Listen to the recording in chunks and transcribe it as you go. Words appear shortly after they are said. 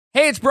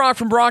Hey, it's Brock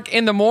from Brock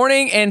in the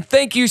Morning, and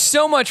thank you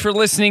so much for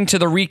listening to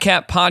the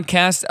recap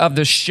podcast of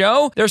the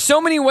show. There's so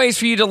many ways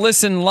for you to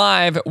listen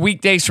live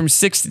weekdays from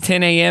 6 to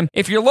 10 a.m.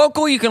 If you're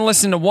local, you can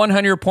listen to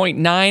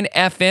 100.9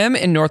 FM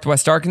in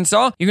Northwest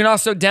Arkansas. You can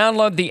also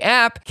download the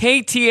app,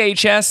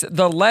 KTHS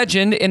The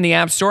Legend, in the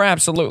App Store,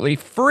 absolutely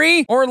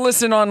free, or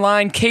listen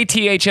online,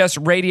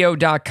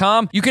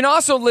 kthsradio.com. You can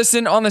also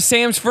listen on the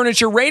Sam's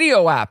Furniture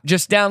Radio app.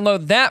 Just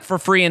download that for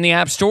free in the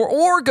App Store,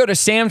 or go to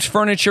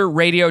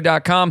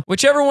samsfurnitureradio.com.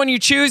 Whichever one you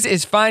choose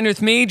is fine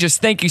with me. Just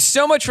thank you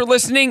so much for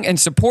listening and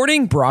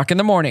supporting Brock in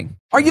the Morning.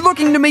 Are you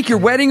looking to make your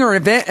wedding or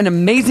event an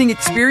amazing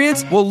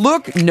experience? Well,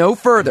 look no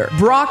further.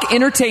 Brock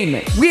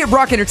Entertainment. We at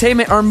Brock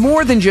Entertainment are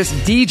more than just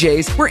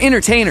DJs. We're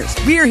entertainers.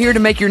 We are here to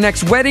make your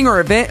next wedding or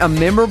event a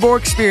memorable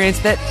experience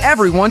that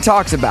everyone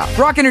talks about.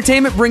 Brock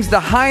Entertainment brings the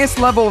highest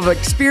level of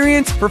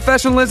experience,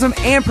 professionalism,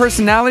 and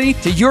personality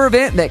to your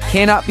event that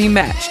cannot be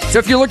matched. So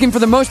if you're looking for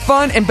the most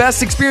fun and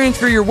best experience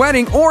for your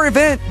wedding or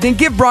event, then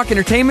give Brock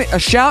Entertainment a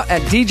shout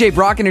at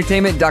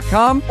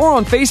djbrockentertainment.com or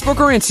on Facebook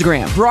or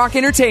Instagram. Brock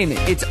Entertainment.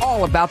 It's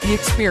all about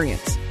the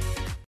experience.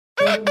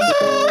 Good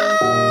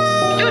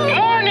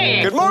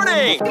morning. Good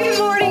morning. Good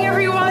morning,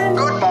 everyone.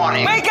 Good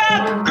morning. Wake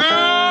up.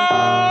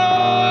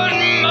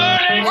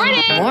 Good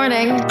morning.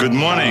 Morning. Good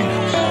morning.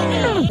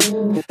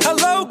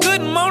 Hello,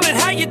 good morning,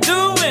 how you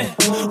doing?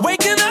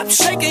 Waking up,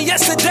 shaking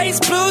yesterday's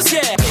blues,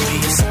 yeah. Baby,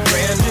 it's a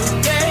brand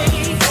new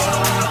day.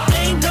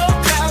 Ain't no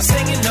clouds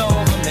hanging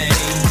over me.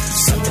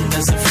 Something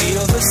doesn't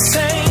feel the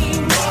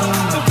same.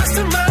 The rest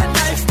of my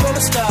life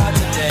gonna start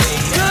today.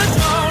 Good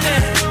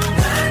morning.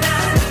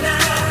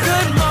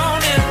 Good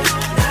morning.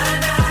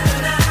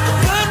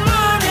 Good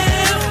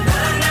morning.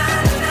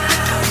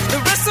 The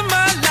rest of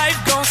my life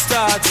gonna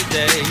start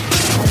today.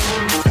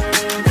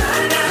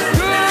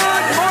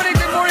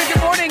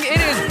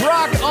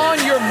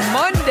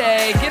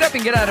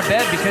 And get out of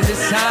bed because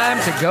it's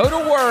time to go to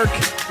work.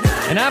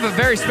 And I have a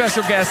very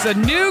special guest, a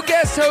new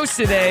guest host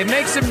today.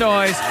 Make some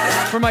noise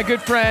for my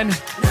good friend,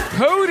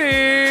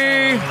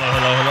 Cody.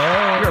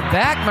 Hello. You're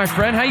back, my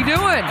friend. How you doing?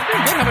 Good.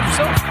 How about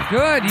yourself?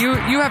 Good.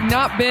 You have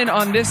not been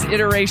on this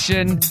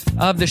iteration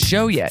of the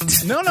show yet.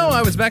 No.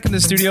 I was back in the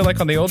studio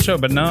like on the old show,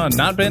 but no,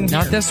 not been.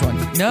 Not this one.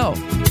 No.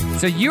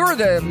 So you're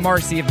the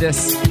Marcy of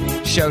this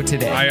show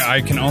today.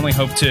 I can only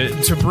hope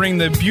to bring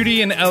the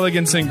beauty and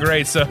elegance and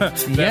grace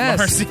that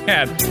Marcy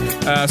had.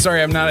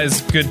 Sorry, I'm not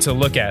as good to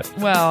look at.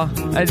 Well,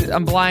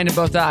 I'm blind in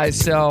both eyes,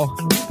 so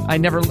I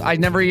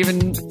never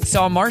even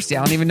saw Marcy.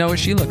 I don't even know what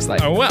she looks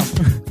like. Oh, well.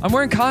 I'm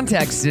wearing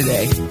contacts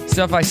today,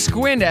 so if I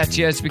squint at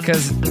you, it's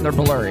because they're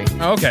blurry.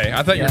 Okay,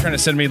 I thought you were trying to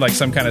send me like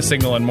some kind of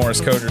signal in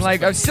Morse code or something.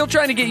 Like, I'm still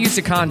trying to get used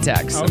to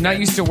contacts. Okay. I'm not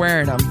used to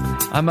wearing them.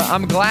 I'm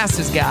a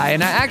glasses guy,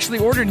 and I actually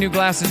ordered new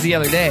glasses the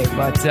other day,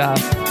 but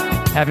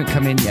haven't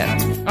come in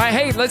yet. All right,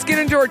 hey, let's get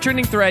into our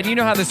trending thread. You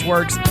know how this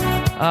works.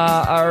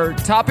 Our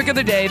topic of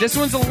the day. This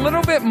one's a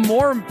little bit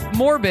more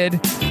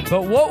morbid,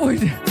 but what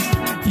would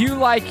you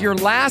like your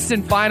last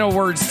and final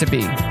words to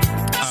be?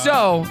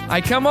 So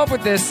I came up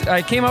with this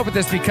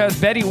because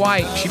Betty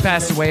White, she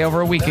passed away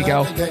over a week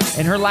ago,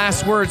 and her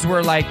last words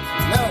were like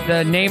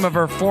the name of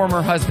her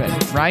former husband,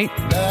 right?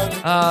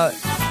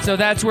 So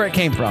that's where it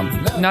came from.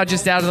 Not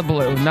just out of the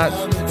blue,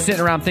 not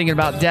sitting around thinking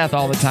about death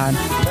all the time.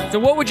 So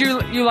what would you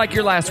like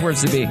your last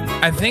words to be?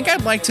 I think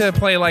I'd like to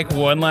play like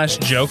one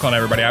last joke on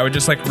everybody. I would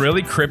just like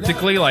really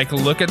cryptically like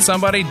look at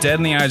somebody dead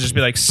in the eyes, just be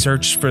like,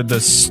 search for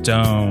the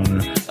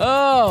stone.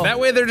 Oh. That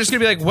way they're just going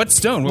to be like, what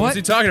stone? What was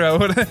he talking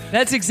about?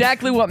 That's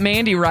exactly what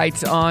Mandy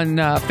writes on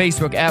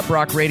Facebook at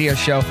Brock Radio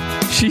Show.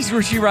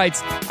 She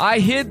writes, I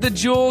hid the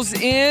jewels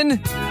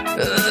in...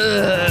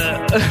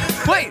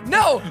 Wait,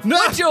 no!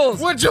 What jewels?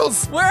 What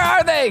jewels? Where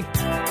are they?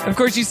 Of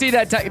course, you see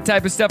that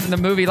type of stuff in the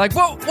movie. Like,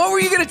 what were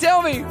you going to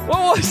tell me?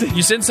 What was it?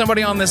 You sent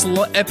somebody on this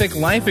epic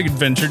life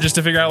adventure just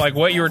to figure out like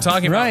what you were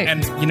talking about.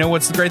 And you know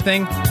what's the great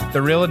thing?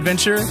 The real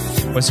adventure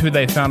was who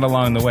they found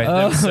along the way,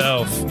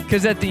 themselves.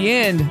 Because at the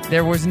end,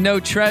 there was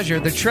no treasure.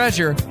 The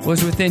treasure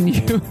was within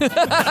you.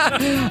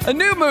 A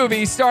new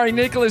movie starring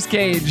Nicolas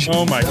Cage.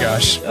 Oh my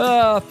gosh.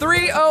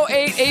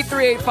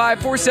 308-8385,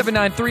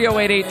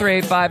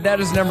 479-308-8385. That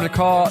is the number to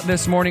call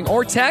this morning.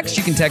 Or text.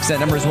 You can text that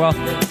number as well.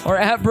 Or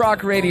at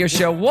Brock Radio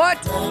Show. What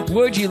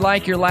would you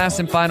like your last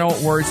and final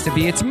words to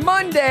be? It's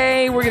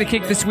Monday. We're going to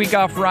kick this week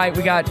off right.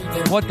 We got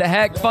What the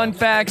Heck, Fun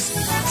Facts,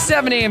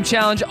 7 a.m.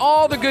 Challenge,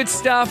 all the good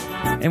stuff.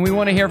 And we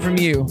want to hear from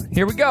you.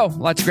 Here we go.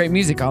 Lots of great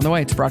music on the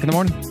way. It's Brock in the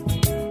Morning.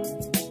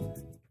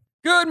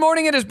 Good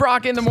morning. It is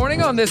Brock in the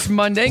Morning on this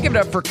Monday. Give it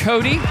up for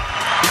Cody.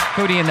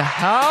 Cody in the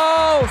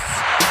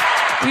house.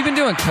 What have you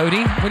been doing,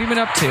 Cody? What have you been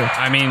up to?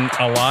 I mean,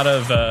 a lot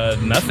of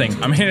nothing.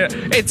 I mean,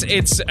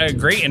 it's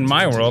great in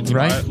my world,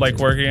 right? Like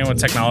working with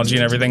technology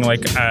and everything.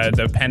 Like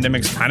the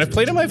pandemic's kind of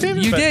played in my favor.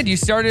 You did. You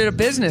started a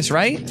business,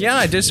 right? Yeah,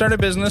 I did start a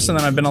business, and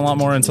then I've been a lot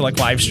more into like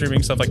live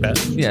streaming stuff like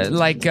that. Yeah,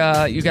 like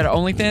you got an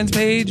OnlyFans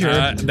page, or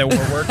that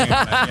we're working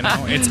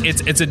on. It, you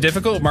know, it's a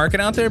difficult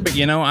market out there, but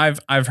you know,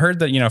 I've heard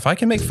that if I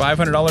can make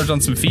 $500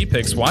 on some feet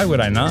pics, why would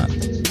I not?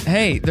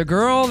 Hey, the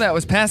girl that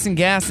was passing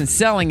gas and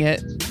selling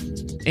it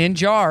in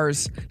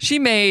jars. She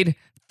made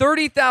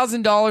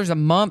 $30,000 a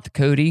month,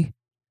 Cody.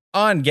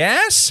 On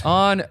gas?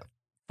 On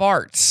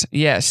farts,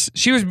 yes.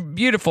 She was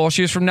beautiful.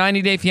 She was from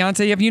 90 Day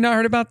Fiancé. Have you not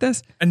heard about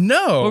this?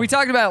 No. Well, we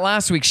talked about it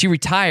last week. She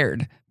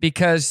retired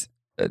because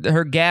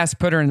her gas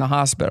put her in the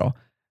hospital.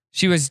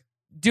 She was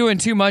doing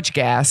too much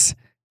gas,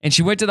 and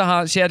she went to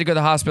the she had to go to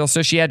the hospital,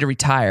 so she had to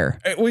retire.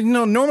 Well,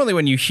 normally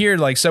when you hear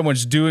like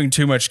someone's doing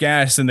too much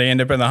gas and they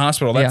end up in the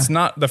hospital, that's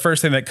not the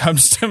first thing that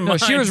comes to mind. No,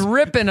 she was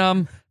ripping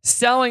them,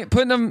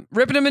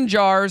 ripping them in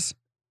jars,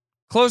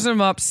 closing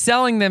them up,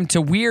 selling them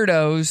to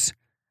weirdos.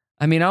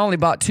 I mean, I only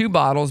bought 2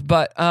 bottles,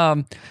 but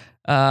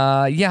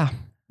yeah.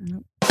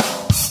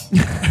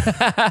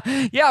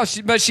 Yeah,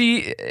 but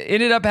she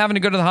ended up having to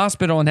go to the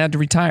hospital and had to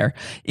retire.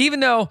 Even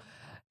though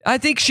I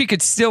think she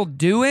could still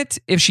do it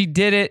if she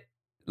did it.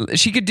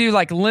 She could do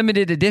like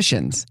limited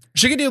editions.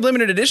 She could do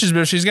limited editions,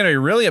 but she's going to be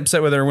really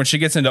upset with her when she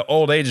gets into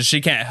old age and she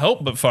can't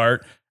help but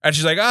fart. And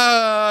she's like,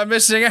 I'm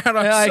missing out on so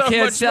much money. I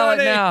can't sell it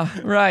now.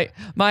 Right.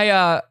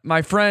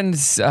 My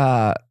friend's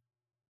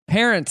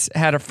parents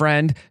had a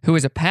friend who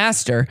was a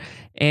pastor,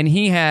 and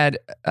he had,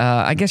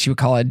 I guess you would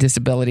call it a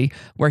disability,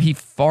 where he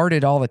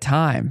farted all the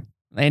time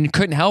and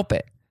couldn't help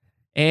it.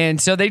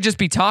 And so they'd just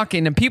be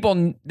talking, and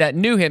people that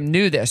knew him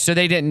knew this, so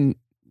they didn't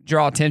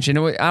draw attention.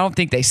 I don't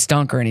think they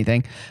stunk or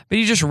anything, but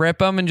you just rip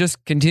them and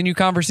just continue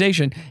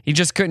conversation. He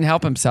just couldn't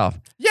help himself.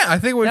 Yeah, I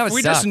think if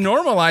we just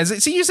normalize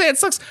it. See, you say it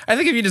sucks. I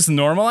think if you just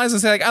normalize and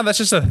say like, oh, that's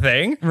just a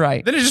thing,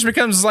 right? Then it just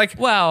becomes like,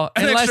 well,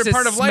 an extra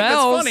part of life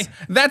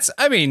that's funny.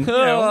 I mean,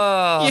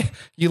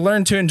 you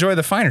learn to enjoy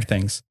the finer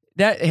things.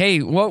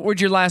 Hey, what would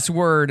your last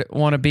word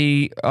want to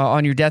be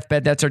on your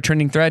deathbed? That's our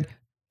trending thread.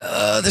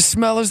 The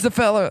smell is the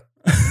fella.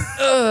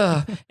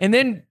 And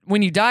then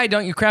when you die,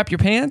 don't you crap your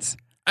pants?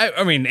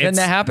 I mean, didn't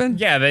that happen?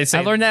 Yeah, they say.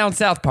 I learned that on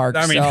South Park.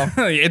 I mean,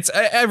 it's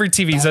every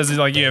TV says it's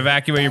like you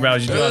evacuate your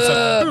bowels. You do all that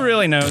stuff. Who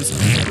really knows?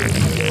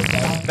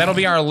 That'll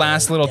be our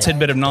last little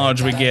tidbit of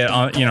knowledge we get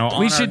on, on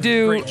we should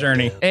do great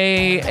journey.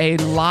 A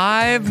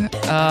live,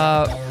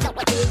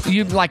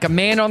 you like a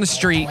man on the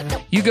street.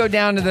 You go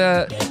down to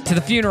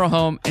the funeral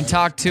home and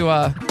talk to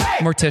a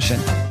mortician.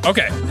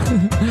 Okay.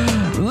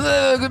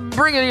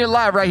 Bringing you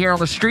live right here on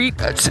the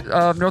street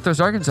of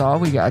Northwest Arkansas.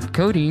 We got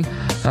Cody.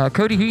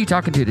 Cody, who are you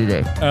talking to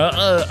today?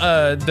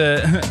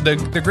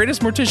 The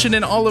greatest mortician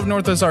in all of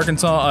Northwest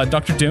Arkansas,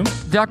 Dr. Doom.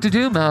 Dr.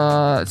 Doom.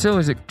 So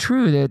is it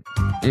true that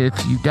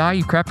if you die,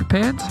 you crap your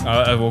pants?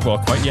 Well,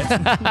 quite yet.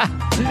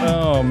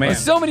 Oh man,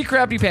 so many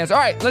crappy pants. All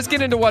right, let's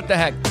get into what the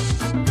heck.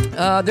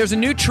 There's a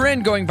new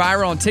trend going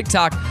viral on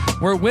TikTok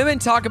where women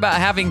talk about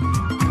having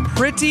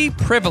pretty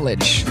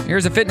privilege.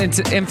 Here's a fitness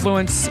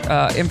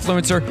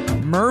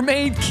influencer,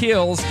 Mermaid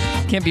Kills,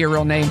 can't be a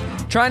real name,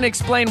 trying to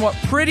explain what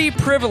pretty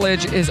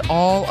privilege is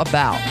all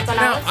about. So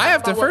now I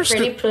have to first. What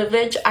pretty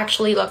privilege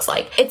actually looks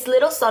like. It's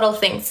little subtle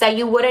things that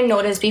you wouldn't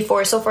notice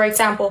before. So, for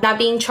example, not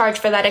being charged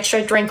for that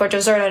extra drink or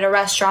dessert at a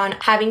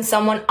restaurant, having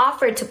someone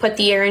offer to put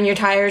the air in your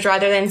tires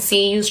rather than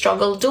see you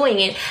struggle doing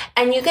it.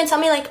 And you can tell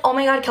me like, oh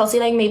my God, Kelsey,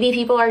 like maybe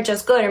people are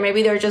just good, or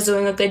maybe they're just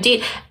doing a good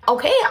deed.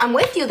 Okay, I'm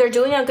with you. They're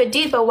doing a good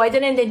deed, but why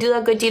didn't they do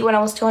that good deed when I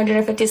was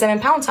 257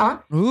 pounds, huh?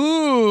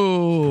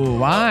 Ooh,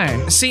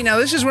 why? See, now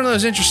this is one of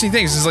those interesting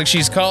things. It's like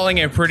she's calling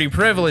it pretty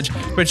privilege,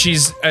 but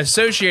she's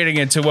associating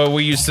it to what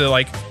we used to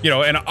like, in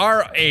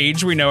our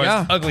age, we know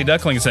as ugly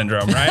duckling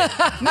syndrome, right?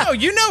 No,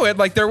 you know it.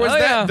 Like there was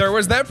there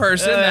was that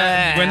person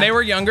that when they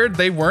were younger,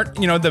 they weren't,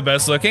 the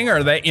best looking,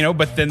 or they,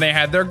 but then they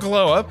had their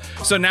glow up.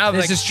 So now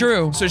this is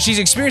true. So she's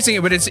experiencing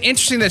it, but it's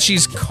interesting that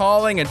she's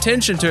calling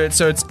attention to it.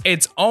 So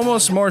it's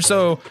almost more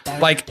so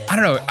like, I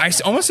don't know, I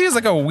almost see it as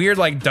like a weird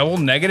like double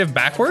negative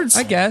backwards,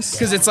 I guess,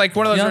 because it's like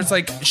one of those where it's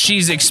like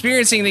she's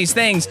experiencing these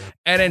things,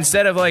 and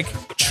instead of like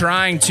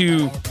trying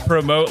to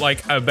promote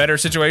like a better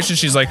situation,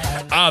 she's like,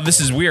 this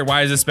is weird,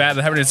 why is this bad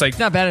that happened? It's like, it's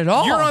not bad at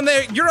all. You're on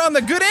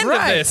the good end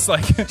of this.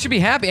 Like, should be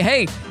happy.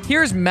 Hey,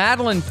 here's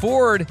Madeline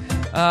Ford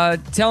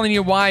telling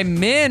you why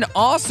men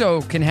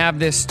also can have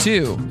this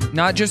too,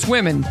 not just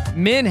women.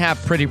 Men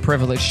have pretty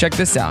privilege. Check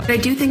this out. I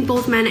do think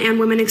both men and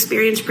women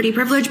experience pretty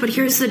privilege, but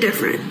here's the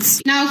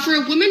difference. Now, for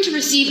a woman to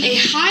receive a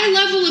high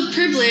level of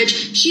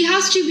privilege, she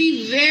has to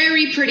be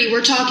very pretty.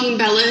 We're talking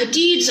Bella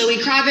Hadid, Zoe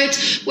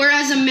Kravitz,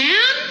 whereas a man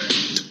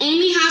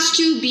only has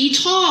to be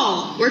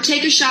tall or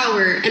take a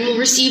shower and will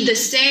receive the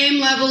same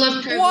level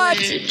of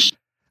privilege. What?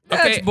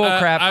 That's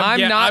bullcrap.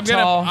 I'm not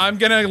tall. I'm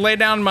gonna lay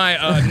down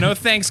my no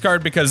thanks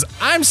card because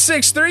I'm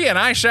 6'3" and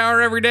I shower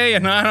every day,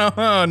 and I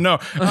don't. No,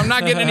 I'm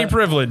not getting any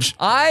privilege.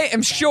 I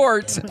am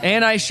short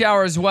and I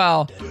shower as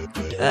well.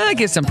 I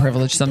get some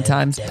privilege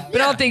sometimes, but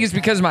I don't think it's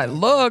because of my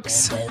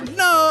looks.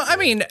 No, I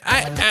mean,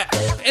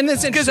 and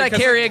it's because I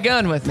carry a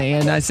gun with me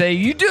and I say,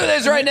 "You do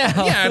this right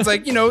now." Yeah, it's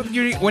like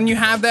when you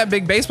have that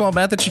big baseball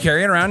bat that you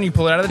carry around, and you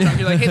pull it out of the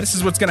trunk. You're like, "Hey, this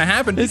is what's gonna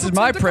happen." This is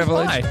my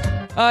privilege.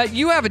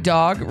 You have a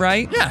dog,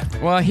 right? Yeah.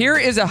 Well, here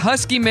is a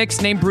husky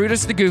mix named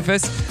Brutus the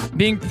Goofus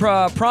being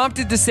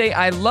prompted to say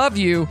 "I love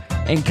you"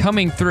 and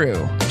coming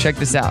through. Check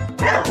this out.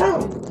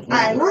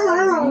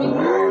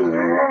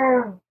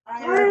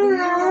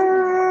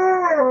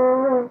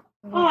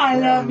 I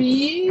love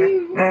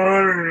you.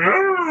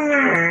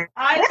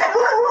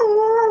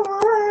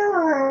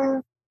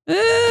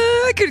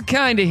 I could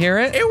kind of hear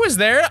it. It was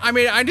there. I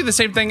mean, I do the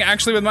same thing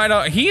actually with my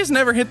dog. He's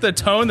never hit the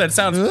tone that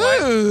sounds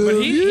quiet,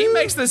 but he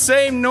makes the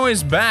same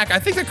noise back. I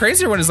think the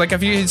crazier one is like,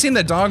 have you seen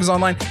the dogs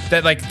online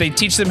that like they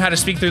teach them how to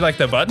speak through like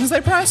the buttons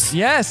they press?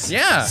 Yes.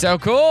 Yeah. So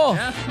cool.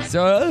 Yeah.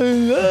 So I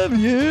love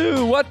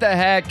you. What the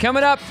heck?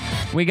 Coming up,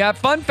 we got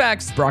fun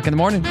facts. Brock in the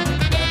morning.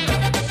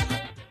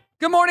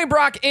 Good morning,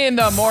 Brock in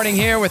the morning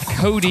here with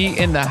Cody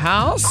in the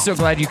house. So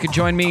glad you could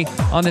join me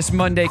on this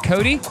Monday,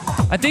 Cody.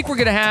 I think we're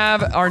going to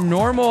have our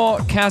normal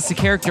cast of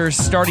characters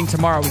starting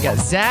tomorrow. We got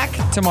Zach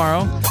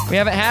tomorrow. We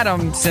haven't had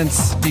him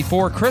since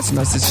before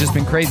Christmas. It's just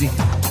been crazy.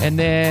 And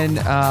then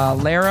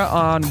Lara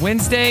on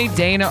Wednesday,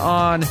 Dana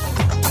on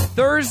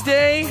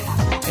Thursday.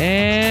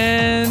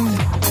 And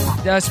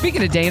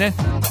speaking of Dana,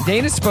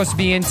 Dana's supposed to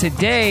be in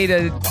today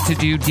to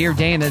do Dear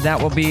Dana.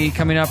 That will be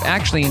coming up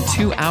actually in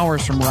 2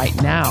 hours from right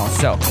now.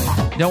 So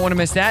don't want to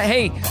miss that.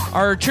 Hey,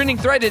 our trending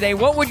thread today,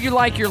 what would you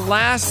like your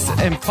last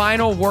and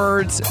final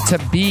words to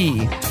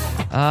be?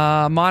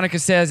 Monica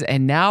says,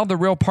 and now the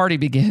real party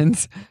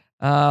begins.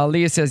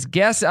 Leah says,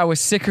 guess I was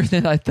sicker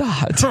than I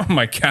thought. Oh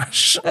my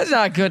gosh. That's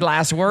not good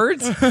last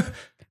words.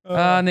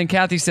 And then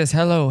Kathy says,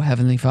 hello,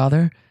 Heavenly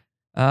Father.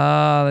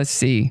 Let's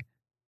see.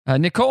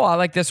 Nicole, I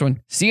like this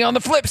one. See you on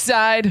the flip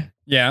side.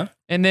 Yeah.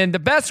 And then the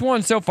best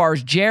one so far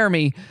is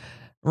Jeremy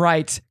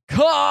writes,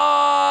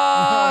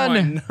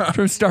 Khan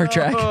from Star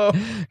Trek.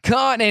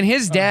 Khan, and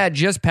his dad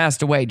just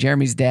passed away,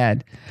 Jeremy's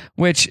dad,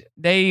 which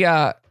they,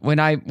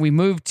 when we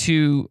moved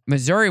to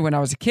Missouri when I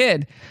was a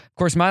kid, of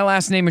course, my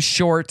last name is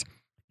short.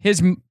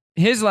 His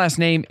last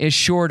name is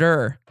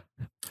shorter.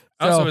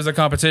 Also, as a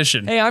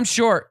competition. Hey, I'm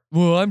short.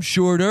 Well, I'm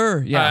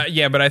shorter. Yeah.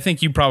 Yeah, but I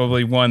think you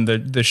probably won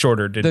the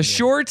shorter, didn't you? The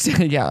shorts,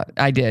 yeah,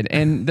 I did.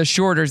 And the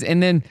shorters.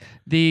 And then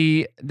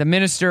the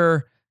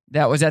minister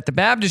that was at the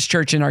Baptist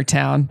church in our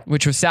town,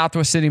 which was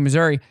Southwest City,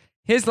 Missouri,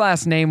 his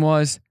last name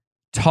was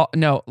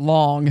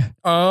Long.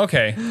 Oh,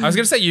 okay. I was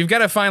going to say, you've got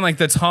to find like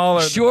the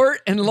taller. Short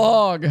and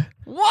long.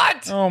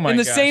 What? Oh my In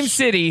the gosh. same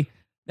city.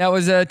 That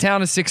was a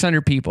town of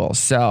 600 people.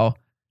 So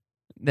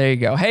there you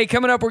go. Hey,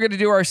 coming up, we're going to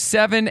do our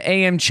 7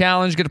 a.m.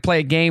 challenge. Going to play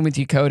a game with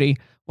you, Cody.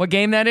 What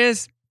game that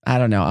is? I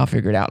don't know. I'll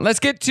figure it out. Let's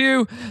get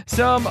to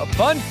some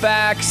fun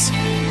facts.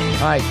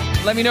 All right.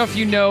 Let me know if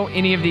you know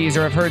any of these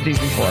or have heard these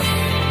before.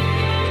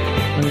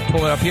 Let me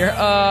pull it up here.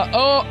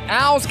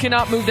 Owls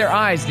cannot move their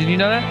eyes. Did you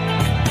know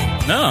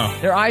that? No.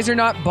 Their eyes are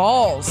not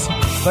balls,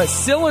 but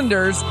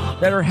cylinders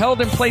that are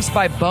held in place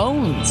by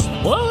bones.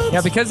 What?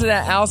 Yeah, because of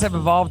that, owls have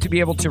evolved to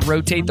be able to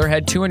rotate their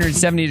head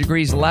 270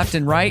 degrees left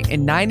and right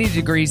and 90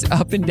 degrees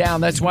up and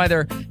down. That's why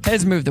their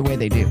heads move the way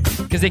they do,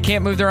 because they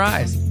can't move their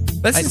eyes.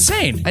 That's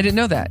insane. I didn't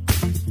know that.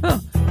 Huh.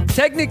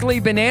 Technically,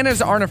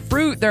 bananas aren't a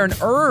fruit. They're an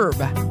herb.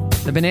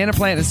 The banana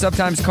plant is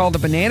sometimes called a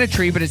banana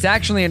tree, but it's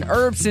actually an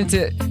herb since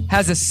it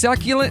has a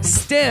succulent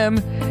stem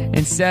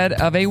instead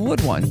of a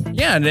wood one.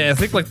 Yeah, and I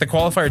think like the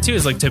qualifier too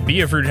is like to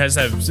be a fruit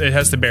it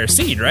has to bear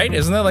seed, right?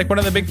 Isn't that like one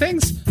of the big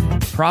things?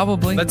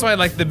 Probably. That's why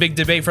like the big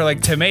debate for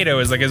like tomato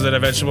is like, is it a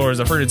vegetable or is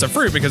it a fruit? It's a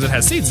fruit because it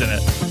has seeds in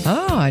it.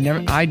 Oh,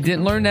 I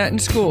didn't learn that in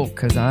school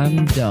because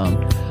I'm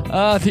dumb.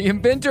 The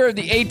inventor of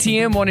the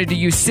ATM wanted to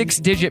use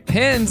 6-digit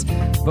pins,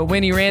 but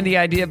when he ran the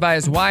idea by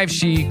his wife,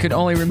 she could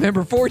only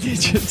remember 4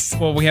 digits.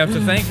 Well, we have to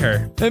thank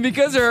her. And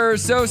because of her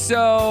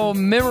so-so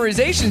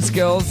memorization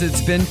skills,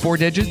 it's been 4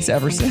 digits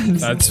ever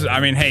since. I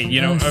mean, hey, you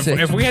know,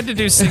 if we had to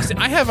do 6,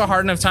 I have a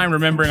hard enough time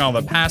remembering all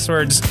the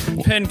passwords,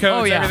 pin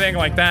codes, everything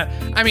like that.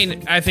 I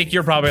mean, I think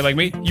you're probably like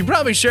me. You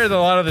probably share a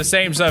lot of the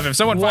same stuff. If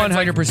someone finds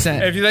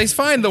 100%. If they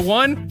find the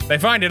one, they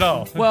find it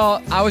all.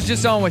 Well, I was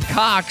just on with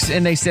Cox,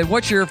 and they said,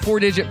 "What's your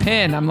 4-digit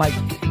pin?" I'm like,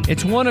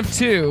 "It's one of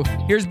 2.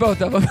 Here's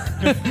both of them,"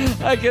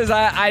 because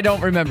I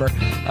don't remember.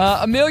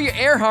 Amelia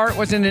Earhart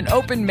was in an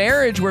open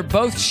marriage where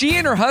both she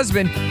and her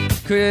husband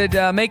could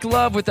make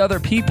love with other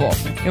people.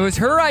 It was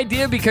her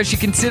idea because she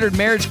considered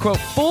marriage, quote,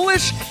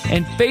 foolish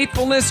and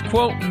faithfulness,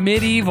 quote,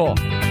 medieval.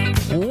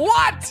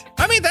 What?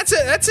 I mean, that's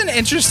an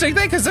interesting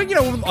thing because, you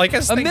know, like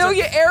as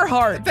Amelia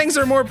Earhart. Things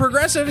are more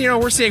progressive. You know,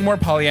 we're seeing more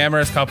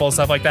polyamorous couples,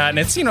 stuff like that. And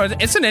it's, you know,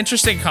 it's an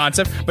interesting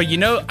concept. But, you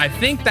know, I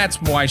think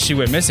that's why she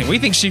went missing. We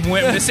think she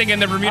went missing in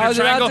the Bermuda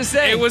Triangle.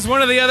 It was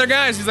one of the other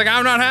guys. He's like,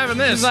 I'm not having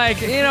this. He's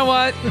like, you know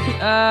what?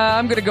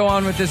 I'm going to go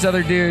on with this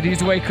other dude.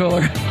 He's way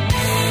cooler.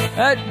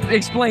 That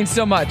explains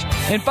so much.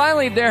 And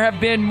finally, there have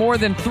been more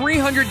than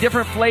 300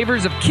 different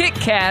flavors of Kit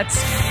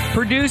Kats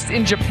produced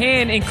in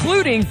Japan,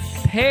 including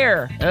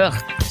pear,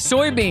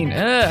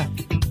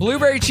 soybean,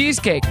 blueberry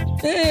cheesecake.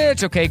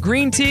 It's okay.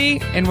 Green tea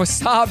and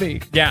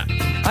wasabi. Yeah.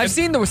 I've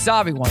seen the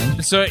wasabi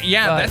one. So,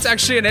 yeah, that's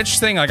actually an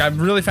interesting, like, I'm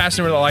really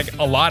fascinated with, like,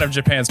 a lot of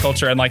Japan's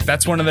culture, and, like,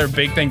 that's one of their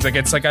big things. Like,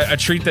 it's, like, a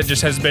treat that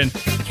just has been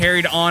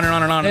carried on and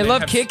on and on. They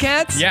love Kit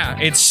Kats? Yeah,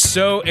 it's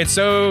so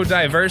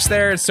diverse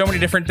there. It's so many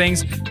different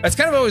things. That's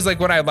kind of always, like,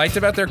 what I liked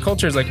about their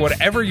culture is, like,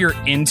 whatever you're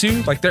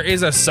into, like, there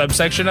is a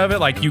subsection of it.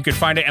 Like, you could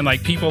find it, and,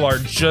 like, people are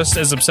just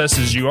as obsessed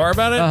as you are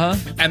about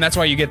it. And that's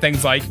why you get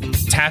things like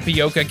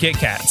tapioca Kit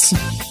Kats.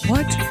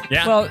 What?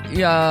 Yeah.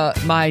 Well,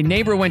 my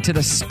neighbor went to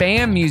the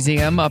Spam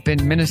Museum up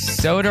in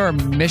Minnesota or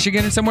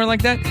Michigan or somewhere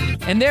like that,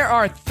 and there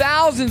are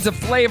thousands of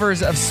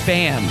flavors of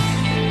Spam.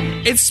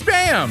 It's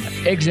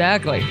Spam.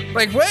 Exactly.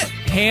 Like what?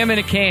 Ham in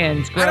a can.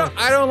 It's gross.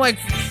 I don't like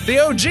the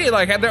OG.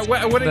 Like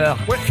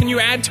what can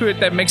you add to it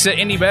that makes it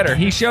any better?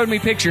 He showed me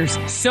pictures.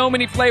 So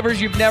many flavors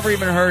you've never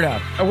even heard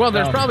of. Well,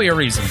 there's probably a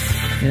reason.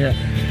 Yeah.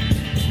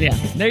 Yeah.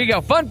 There you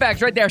go. Fun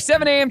facts right there.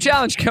 7 a.m.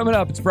 challenge coming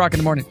up. It's Brock in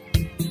the morning.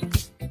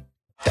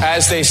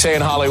 As they say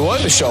in Hollywood,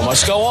 the show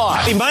must go on.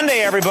 Happy Monday,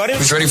 everybody.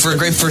 Who's ready for a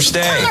great first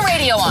day? Turn the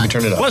radio on. Let me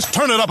turn it up. Let's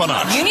turn it up a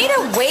notch. You need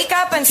to wake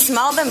up and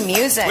smell the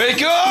music.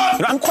 Wake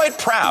up! I'm quite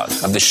proud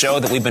of the show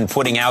that we've been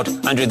putting out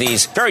under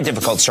these very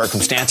difficult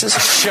circumstances. The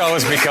show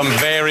has become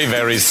very,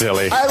 very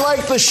silly. I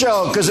like the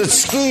show because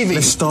it's skeevy.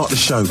 Let's start the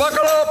show.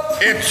 Buckle up.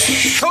 It's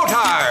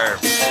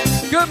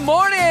showtime. Good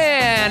morning.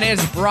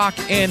 It's Brock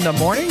in the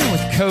morning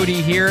with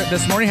Cody here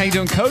this morning. How you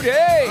doing, Cody?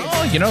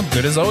 Oh,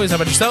 good as always. How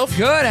about yourself?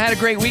 Good. I had a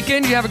great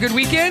weekend. You have a good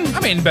weekend? I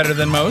mean, better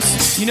than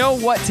most. You know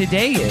what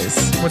today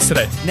is? What's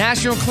today?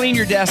 National Clean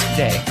Your Desk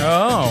Day.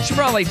 Oh. I should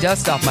probably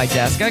dust off my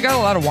desk. I got a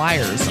lot of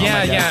wires on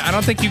my desk. I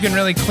don't think you can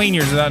really clean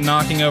yours without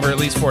knocking over at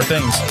least 4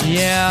 things.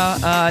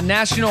 Yeah.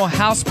 National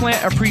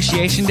Houseplant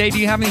Appreciation Day. Do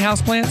you have any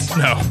houseplants?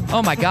 No.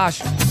 Oh, my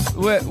gosh.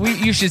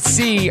 You should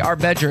see our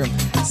bedroom.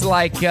 It's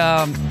like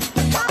a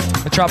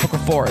tropical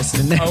forest.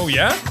 Oh,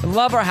 yeah? I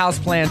love our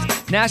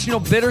houseplants. National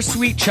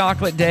Bittersweet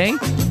Chocolate Day.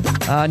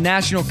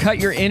 National Cut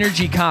Your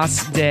Energy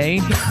Costs Day.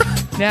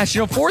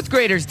 National 4th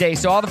Graders Day.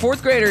 So all the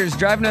 4th graders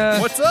driving to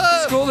What's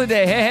up? school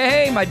today.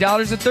 Hey, my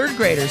daughter's a 3rd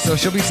grader, so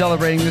she'll be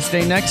celebrating this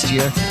day next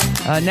year.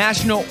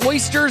 National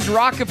Oysters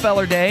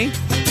Rockefeller Day.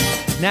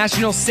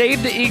 National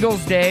Save the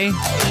Eagles Day.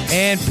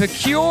 And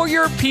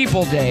Peculiar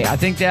People Day. I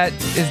think that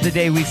is the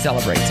day we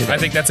celebrate today. I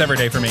think that's every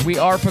day for me. We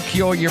are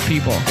peculiar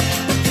people.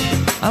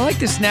 I like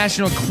this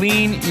National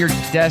Clean Your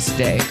Desk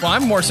Day. Well,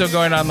 I'm more so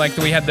going on like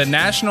we had the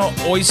National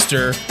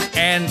Oyster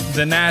and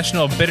the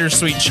National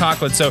Bittersweet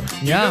Chocolate. So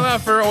you go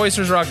out for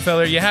Oysters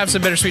Rockefeller, you have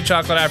some bittersweet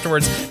chocolate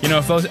afterwards.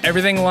 If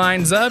everything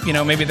lines up,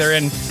 maybe they're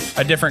in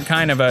a different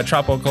kind of a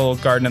tropical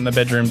garden in the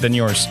bedroom than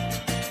yours.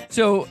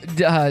 So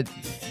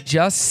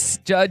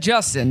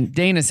Justin,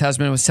 Dana's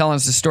husband, was telling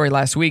us a story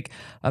last week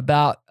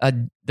about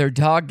their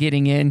dog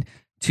getting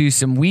into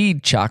some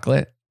weed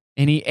chocolate,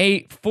 and he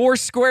ate 4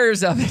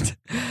 squares of it,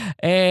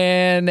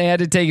 and they had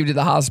to take him to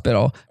the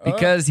hospital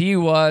because he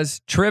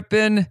was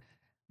tripping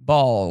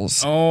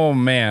balls. Oh,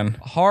 man.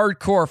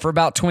 Hardcore for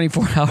about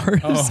 24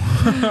 hours.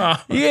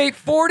 Oh. He ate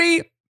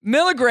 40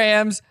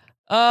 milligrams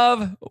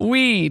of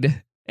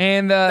weed.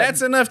 And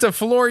that's enough to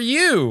floor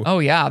you. Oh,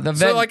 yeah.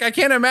 So, I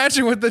can't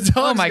imagine what the dog's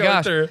oh my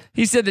gosh. through.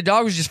 He said the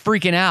dog was just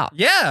freaking out.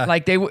 Yeah.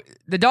 Like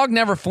the dog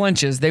never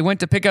flinches. They went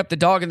to pick up the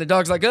dog, and the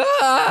dog's like,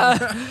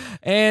 ah!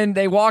 And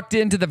they walked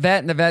into the vet,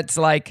 and the vet's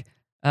like,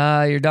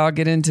 your dog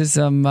get into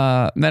some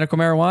medical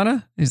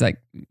marijuana? He's like,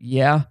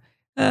 yeah.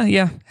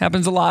 Yeah,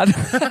 happens a lot.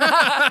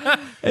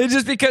 It's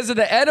just because of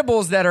the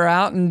edibles that are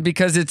out, and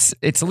because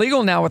it's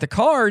legal now with a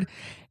card.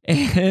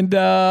 And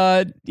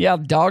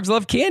dogs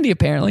love candy,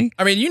 apparently.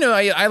 I mean,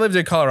 I lived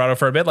in Colorado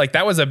for a bit. Like,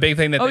 that was a big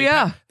thing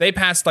that they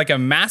passed like a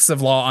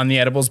massive law on the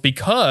edibles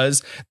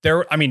because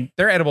their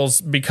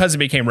edibles, because it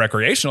became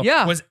recreational,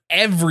 was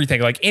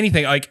everything. Like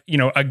anything, like,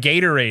 a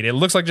Gatorade. It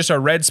looks like just a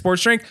red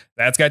sports drink.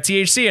 That's got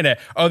THC in it.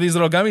 Oh, these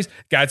little gummies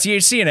got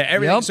THC in it.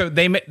 Everything. Yep. So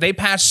they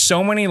passed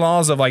so many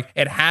laws of like,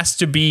 it has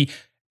to be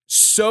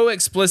so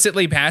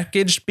explicitly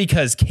packaged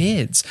because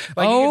kids.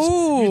 Like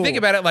you think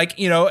about it, like,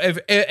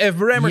 if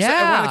remember one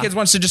of the kids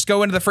wants to just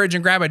go into the fridge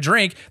and grab a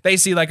drink, they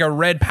see like a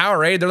red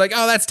Powerade, they're like,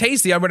 oh, that's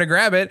tasty, I'm gonna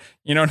grab it.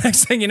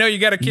 Next thing you know, you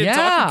got a kid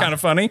talking kind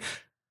of funny.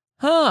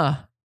 Huh.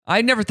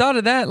 I never thought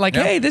of that. Like,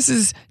 hey, this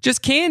is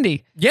just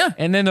candy. Yeah.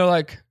 And then they're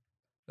like,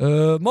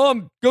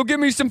 Mom, go get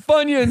me some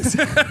Funyuns.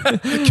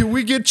 Can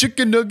we get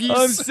chicken nuggets?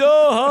 I'm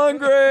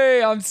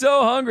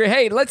so hungry.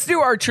 Hey, let's do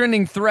our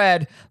trending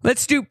thread.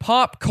 Let's do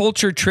pop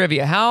culture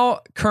trivia.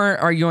 How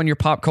current are you on your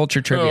pop culture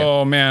trivia?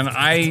 Oh man,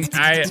 I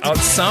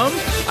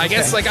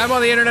guess like I'm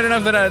on the internet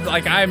enough that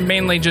I'm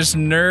mainly just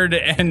nerd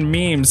and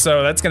memes,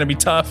 so that's gonna be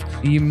tough.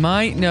 You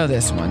might know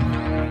this one.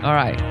 All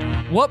right.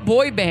 What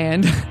boy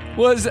band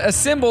was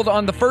assembled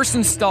on the first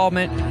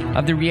installment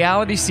of the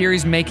reality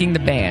series Making the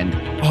Band?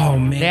 Oh,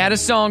 man. They had a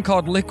song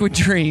called Liquid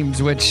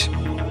Dreams, which,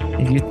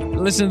 if you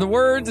listen to the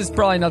words, it's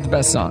probably not the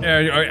best song.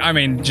 I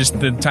mean, just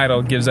the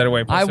title gives that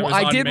away.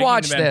 I did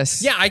watch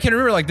this. Yeah, I can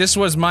remember, like, this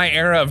was my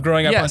era of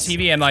growing up on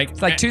TV, and, like...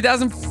 It's like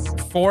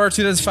 2004,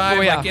 2005,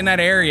 like, in that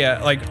area.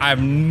 Like, I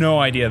have no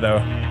idea,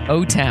 though.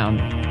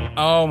 O-Town.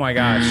 Oh my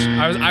gosh.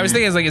 I was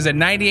thinking, is it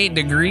 98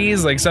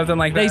 degrees? Like something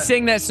like that? They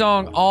sing that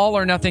song All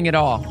or Nothing at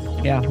All.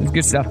 Yeah, it's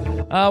good stuff.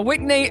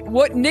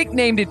 What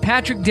nickname did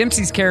Patrick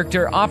Dempsey's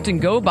character often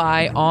go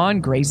by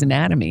on Grey's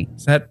Anatomy?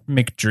 Is that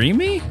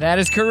McDreamy? That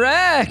is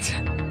correct.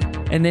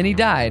 And then he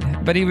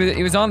died. But he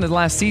was on the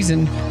last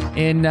season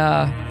in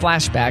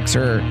flashbacks.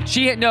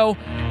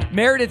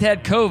 Meredith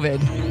had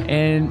COVID,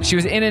 and she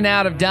was in and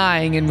out of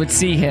dying and would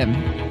see him.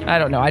 I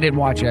don't know. I didn't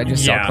watch it. I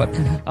just saw a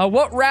clip.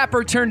 What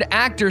rapper turned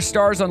actor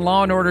stars on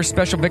Law & Order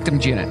Special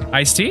Victims Unit?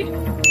 Ice-T?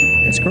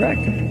 That's correct.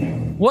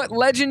 What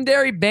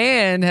legendary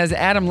band has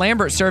Adam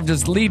Lambert served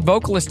as lead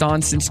vocalist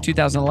on since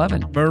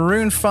 2011?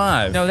 Maroon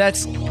 5. No,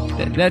 that's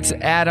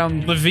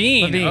Adam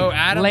Levine. Oh,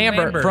 Adam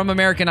Lambert from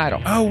American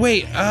Idol. Oh,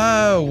 wait.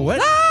 Oh, what?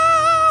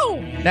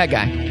 No! That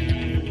guy.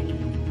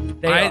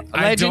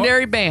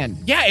 Legendary band.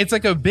 Yeah, it's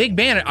like a big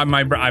band. I'm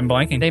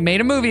blanking. They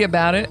made a movie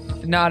about it.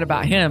 Not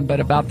about him, but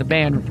about the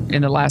band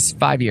in the last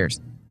 5 years.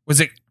 Was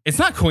it? It's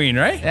not Queen,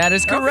 right? That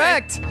is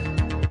correct. Okay.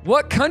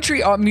 What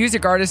country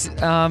music artist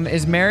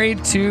is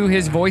married to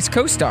his Voice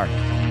co-star?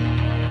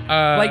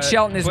 Blake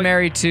Shelton is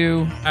married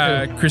to...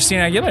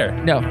 Christina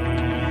Aguilera. No.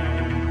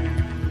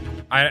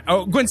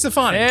 Gwen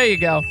Stefani. There you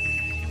go.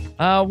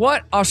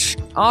 What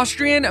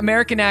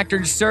Austrian-American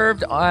actor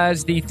served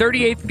as the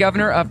 38th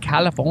governor of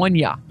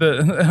California?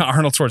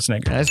 Arnold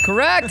Schwarzenegger. That is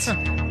correct.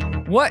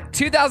 What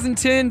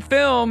 2010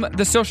 film,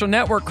 The Social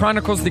Network,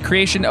 chronicles the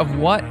creation of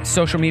what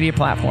social media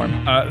platform?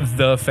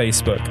 The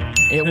Facebook.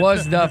 It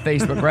was the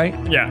Facebook, right?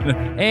 Yeah.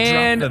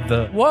 And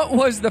what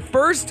was the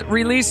first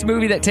released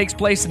movie that takes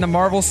place in the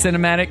Marvel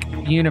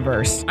Cinematic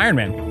Universe? Iron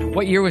Man.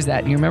 What year was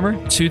that? Do you remember?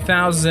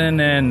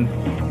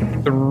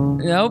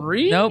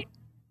 2003? Nope.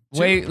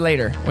 Way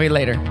later.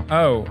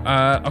 Oh,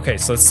 okay,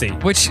 so let's see.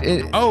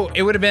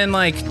 It would have been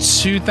like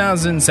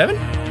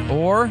 2007?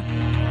 Or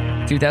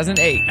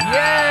 2008.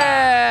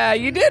 Yeah,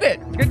 you did it.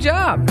 Good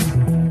job.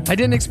 I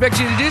didn't expect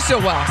you to do so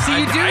well. See,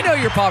 you do know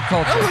your pop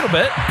culture. A little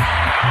bit.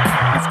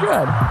 That's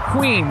good.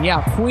 Queen,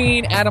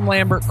 Queen, Adam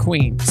Lambert,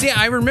 Queen. See,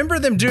 I remember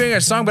them doing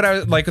a song, but I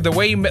was like the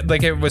way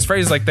it was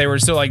phrased, like they were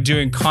still like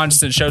doing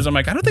constant shows. I'm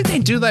like, I don't think they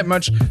do that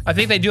much. I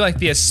think they do like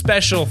the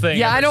special thing.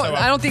 Yeah, I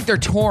don't think they're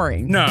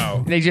touring.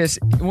 No, they just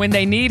when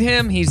they need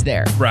him, he's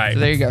there. Right. So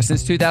there you go.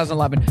 Since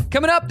 2011.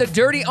 Coming up, the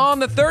Dirty on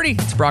the 30.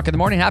 It's Brock in the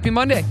morning. Happy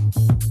Monday.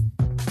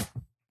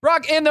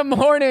 Brock in the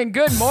morning.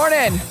 Good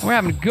morning. We're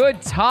having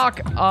good talk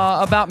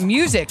about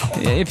music.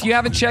 If you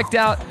haven't checked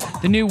out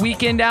the new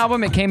Weeknd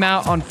album, it came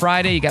out on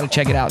Friday. You got to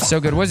check it out. So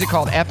good. What is it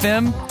called?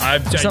 FM?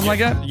 Something like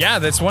that? Yeah,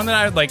 that's one that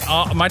I like.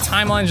 My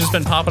timeline's just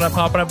been popping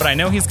up. But I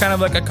know he's kind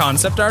of like a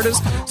concept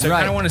artist. So I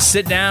kind of want to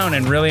sit down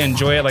and really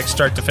enjoy it like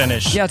start to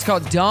finish. Yeah, it's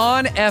called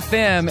Dawn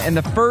FM. And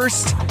the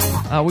first,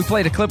 we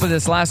played a clip of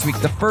this last week.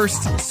 The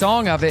first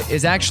song of it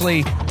is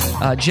actually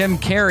Jim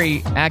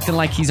Carrey acting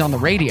like he's on the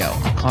radio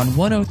on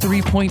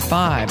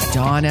 103.5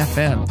 Dawn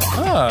FM.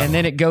 And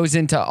then it goes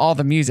into all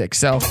the music.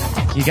 So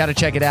you got to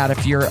check it out.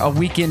 If you're a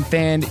Weeknd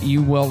fan,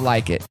 you will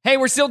like it. Hey,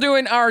 we're still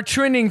doing our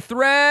trending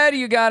thread.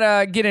 You got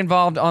to get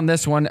involved on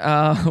this one.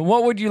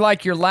 What would you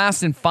like your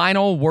last and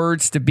final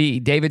words to be?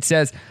 David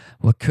says,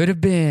 what could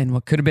have been?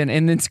 What could have been?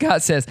 And then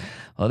Scott says,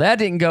 well, that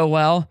didn't go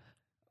well.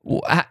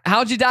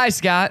 How'd you die,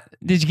 Scott?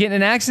 Did you get in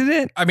an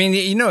accident? I mean,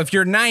 if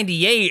you're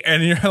 98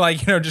 and you're like,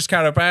 just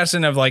kind of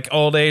passing of like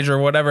old age or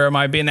whatever, it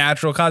might be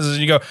natural causes,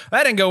 and you go,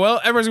 that didn't go well.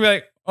 Everyone's gonna be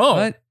like, oh,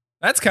 what?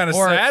 That's kind of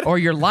sad. Or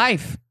your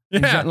life.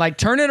 Yeah. Like,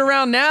 turn it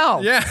around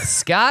now. Yeah.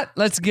 Scott,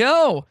 let's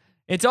go.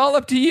 It's all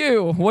up to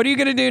you. What are you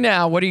going to do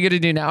now? All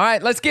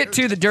right, let's get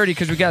to the dirty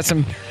because we got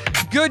some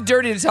good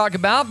dirty to talk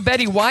about.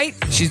 Betty White,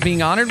 she's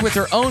being honored with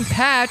her own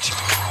patch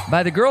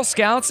by the Girl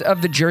Scouts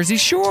of the Jersey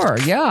Shore.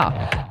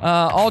 Yeah.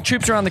 All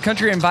troops around the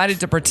country are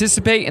invited to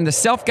participate in the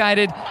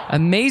self-guided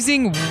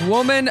Amazing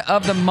Woman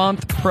of the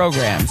Month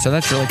program. So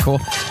that's really cool.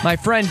 My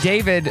friend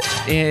David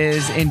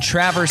is in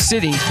Traverse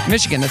City,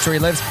 Michigan. That's where he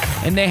lives.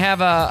 And they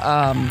have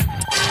a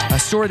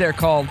store there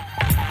called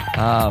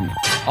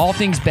All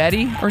Things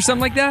Betty or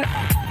something like that.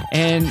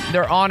 And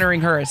they're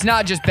honoring her. It's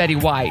not just Betty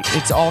White.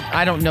 It's all,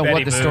 I don't know Betty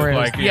what the story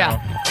is. Yeah.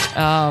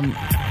 A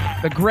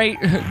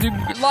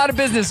lot of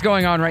business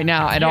going on right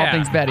now at All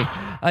Things Betty.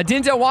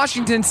 Denzel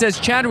Washington says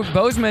Chadwick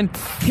Boseman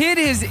hid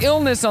his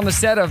illness on the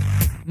set of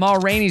Ma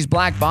Rainey's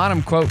Black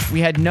Bottom. Quote, we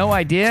had no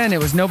idea and it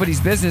was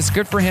nobody's business.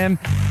 Good for him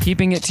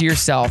keeping it to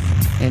yourself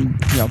and,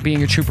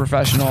 being a true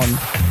professional and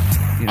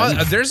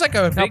there's like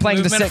a big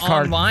movement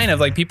online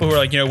of like people who are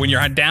like, when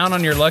you're down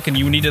on your luck and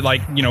you need to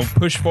like,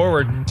 push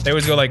forward, they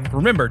always go like,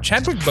 remember,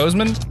 Chadwick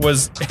Boseman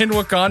was in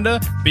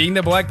Wakanda being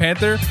the Black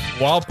Panther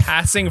while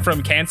passing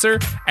from cancer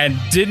and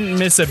didn't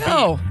miss a beat.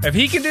 No. If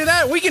he can do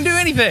that, we can do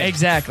anything.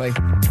 Exactly.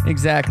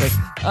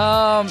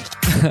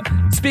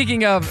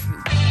 Speaking of,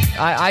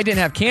 I didn't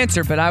have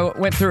cancer, but I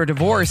went through a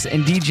divorce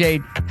and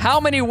DJ'd how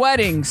many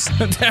weddings?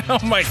 Oh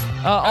my!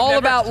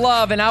 About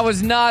love, and I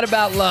was not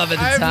about love at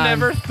the time. I've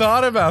never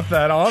thought about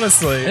that,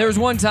 honestly. There was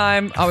one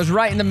time I was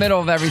right in the middle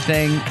of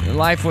everything.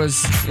 Life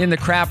was in the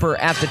crapper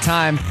at the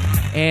time,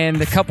 and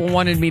the couple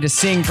wanted me to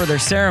sing for their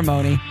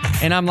ceremony,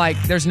 and I'm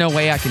like, there's no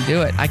way I can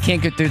do it. I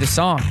can't get through the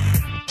song.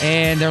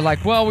 And they're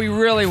like, well, we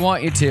really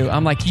want you to.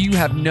 I'm like, you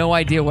have no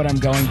idea what I'm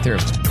going through.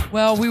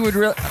 Well, we would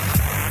really...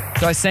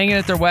 So I sang it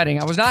at their wedding.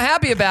 I was not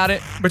happy about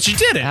it. But you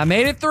did it. I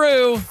made it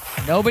through.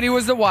 Nobody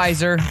was the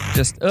wiser.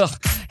 Just, ugh.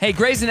 Hey,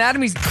 Grey's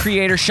Anatomy's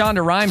creator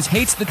Shonda Rhimes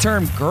hates the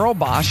term girl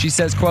boss. She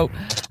says, quote,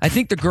 I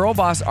think the girl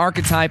boss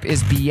archetype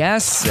is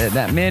BS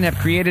that men have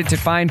created to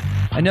find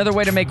another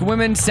way to make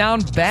women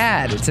sound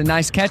bad. It's a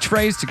nice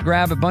catchphrase to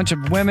grab a bunch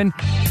of women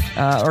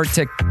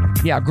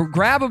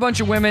grab a bunch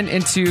of women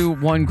into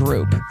one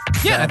group.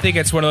 Yeah, so. I think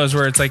it's one of those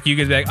where it's like you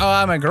could be like, oh,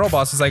 I'm a girl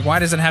boss. It's like, why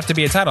does it have to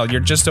be a title?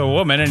 You're just a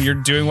woman and you're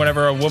doing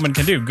whatever a woman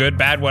can do. Good,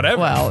 bad,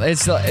 whatever. Well,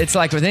 it's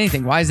like with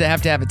anything. Why does it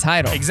have to have a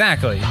title?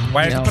 Exactly.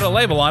 Why have to put a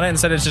label on it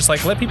instead of just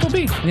like, let people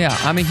be? Yeah,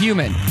 I'm a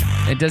human.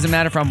 It doesn't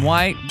matter if I'm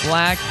white,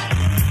 black,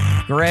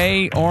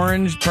 gray,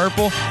 orange,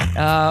 purple.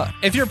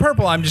 If you're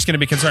purple, I'm just going to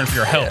be concerned for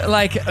your health.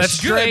 Like that's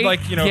straight, good.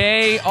 Like,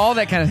 gay, all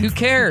that kind of. Who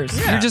cares?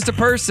 Yeah. You're just a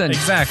person.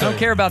 Exactly. I don't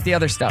care about the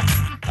other stuff.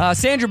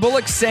 Sandra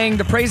Bullock saying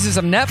the praises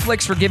of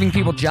Netflix for giving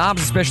people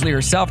jobs, especially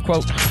herself.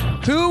 Quote,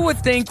 who would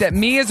think that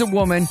me as a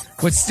woman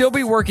would still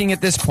be working at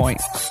this point?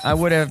 I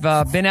would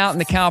have been out in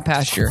the cow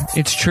pasture.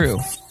 It's true.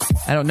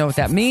 I don't know what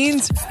that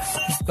means,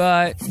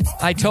 but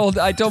I told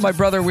my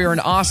brother we were in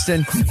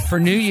Austin for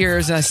New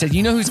Year's, and I said,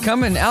 you know who's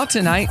coming out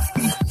tonight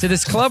to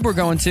this club we're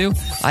going to?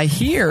 I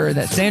hear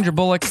that Sandra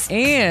Bullock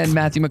and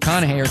Matthew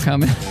McConaughey are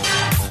coming.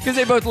 Because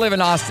they both live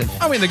in Austin.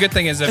 I mean, the good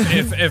thing is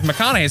if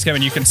McConaughey's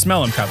coming, you can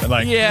smell him coming.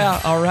 Like,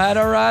 yeah, all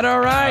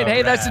right.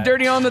 Hey, that's the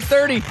Dirty on the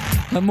 30.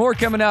 More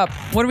coming up.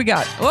 What do we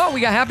got? Well, we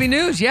got happy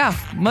news. Yeah,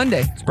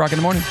 Monday. It's Brock in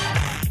the Morning.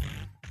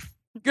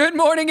 Good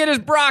morning. It is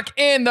Brock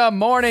in the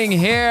Morning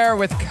here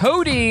with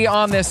Cody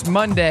on this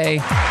Monday.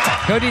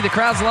 Cody, the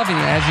crowd's loving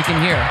you, as you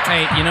can hear.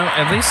 Hey,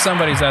 at least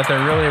somebody's out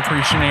there really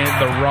appreciating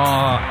the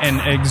raw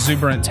and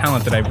exuberant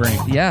talent that I bring.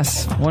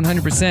 Yes,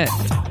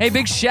 100%. Hey,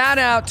 big shout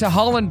out to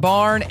Holland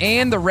Barn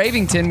and the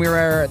Ravington. We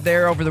were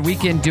there over the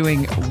weekend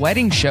doing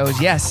wedding shows.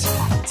 Yes,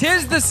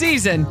 'tis the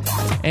season.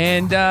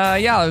 And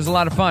it was a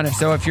lot of fun.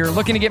 So if you're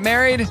looking to get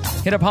married,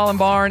 hit up Holland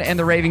Barn and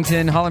the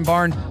Ravington. Holland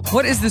Barn,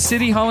 what is the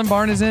city Holland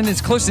Barn is in?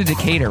 It's close to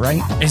Decatur,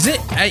 right? Is it?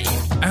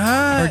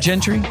 Or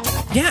Gentry?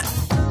 Yeah.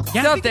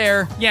 It's out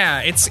there.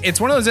 Yeah,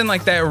 it's one of those in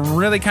like that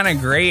really kind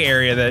of gray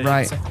area that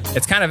right.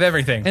 It's kind of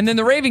everything. And then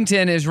the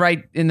Ravington is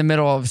right in the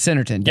middle of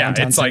Centerton,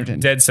 downtown it's Centerton. Like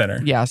dead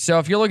center. Yeah, so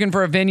if you're looking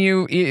for a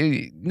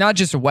venue, not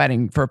just a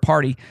wedding, for a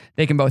party,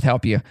 they can both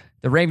help you.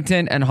 The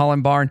Ravington and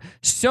Holland Barn.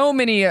 So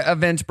many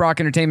events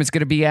Brock Entertainment's going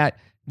to be at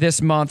this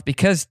month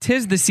because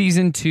 'tis the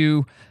season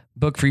to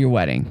book for your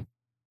wedding.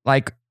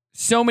 Like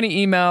so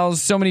many emails,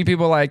 so many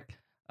people like,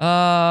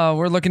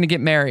 we're looking to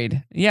get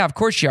married. Yeah, of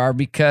course you are,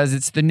 because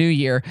it's the new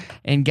year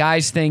and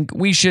guys think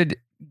we should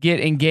get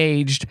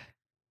engaged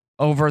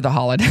over the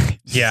holidays.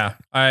 Yeah,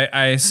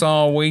 I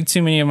saw way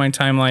too many of my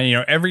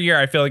timeline. Every year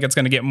I feel like it's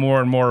going to get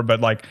more and more, but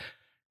like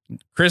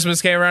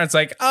Christmas came around, it's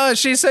like, oh,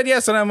 she said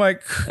yes, and I'm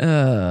like,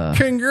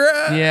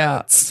 congrats.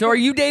 Yeah. So are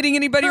you dating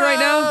anybody right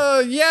now?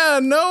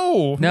 Yeah,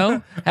 no.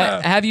 No?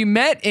 Have you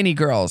met any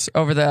girls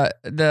over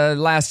the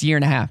last year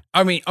and a half?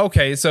 I mean,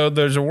 okay, so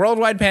there's a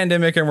worldwide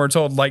pandemic and we're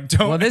told like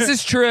don't. Well, this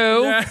is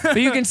true, but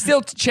you can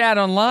still chat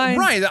online.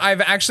 Right.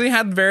 I've actually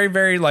had very,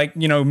 very like,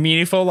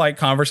 meaningful like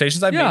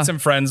conversations. I've made some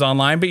friends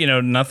online, but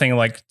nothing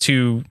like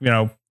too,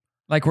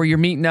 like where you're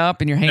meeting up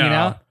and you're hanging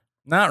out?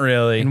 Not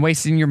really. And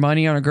wasting your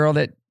money on a girl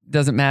that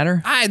doesn't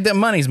matter. The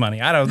money's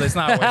money. I don't. It's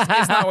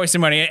not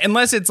wasting money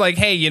unless it's like,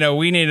 hey,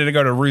 we needed to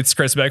go to Ruth's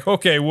Chris. Like,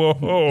 okay,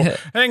 whoa,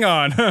 hang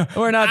on.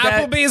 We're not.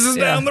 Applebee's is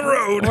down the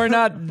road. We're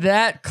not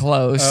that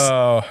close.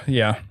 Oh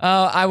yeah.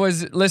 I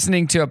was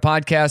listening to a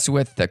podcast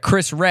with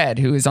Chris Redd,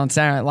 who is on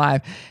Saturday Night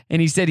Live,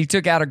 and he said he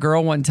took out a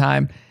girl one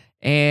time,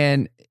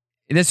 and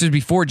this was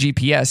before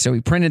GPS, so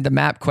he printed the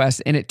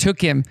MapQuest, and it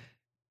took him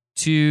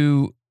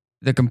to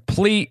the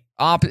complete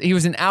opposite. He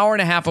was an hour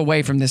and a half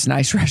away from this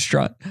nice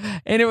restaurant,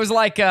 and it was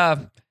like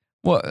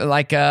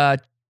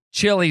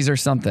Chili's or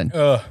something.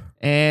 Ugh.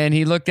 And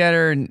he looked at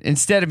her, and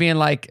instead of being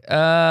like,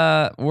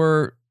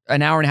 we're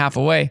an hour and a half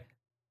away,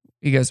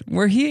 he goes,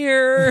 we're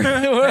here.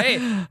 We're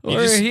here.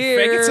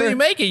 Fake it till you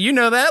make it. You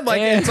know that?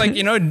 Like, it's like,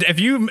 if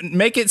you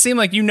make it seem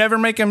like you never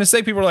make a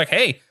mistake, people are like,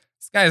 hey,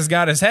 this guy's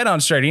got his head on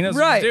straight. He knows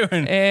what he's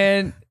doing.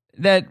 And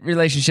that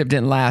relationship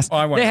didn't last.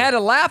 They had a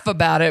laugh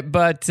about it,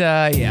 but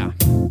yeah.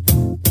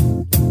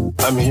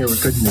 I'm here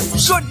with good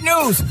news. Good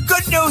news!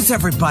 Good news,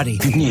 everybody!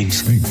 Good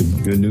news.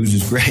 Good news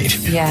is great.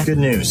 Yeah. Good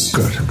news.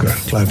 Good.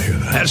 Glad to hear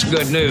that. That's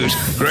good news.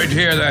 Great to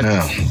hear that.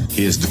 Now,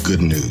 here's the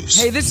good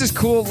news. Hey, this is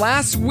cool.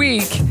 Last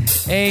week,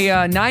 a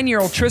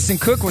 9-year-old Tristan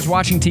Cook was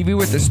watching TV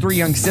with his 3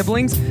 young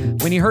siblings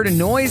when he heard a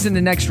noise in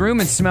the next room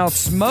and smelled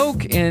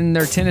smoke in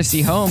their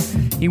Tennessee home.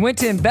 He went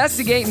to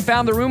investigate and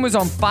found the room was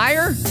on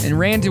fire and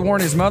ran to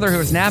warn his mother, who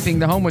was napping.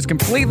 The home was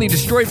completely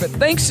destroyed, but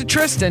thanks to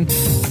Tristan,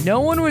 no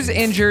one was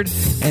injured,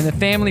 and the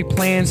family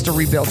plans to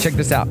rebuild. Check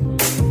this out.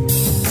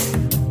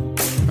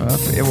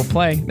 It will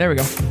play. There we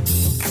go.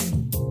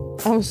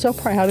 I'm so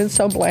proud and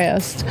so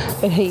blessed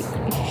that he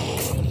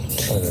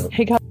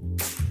got.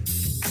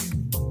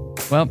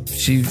 Well,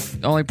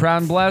 she's only proud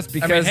and blessed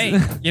because, hey,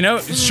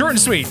 it's short and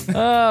sweet.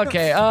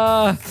 Okay.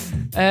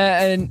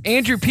 And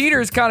Andrew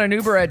Peters caught an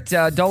Uber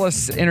at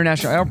Dulles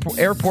International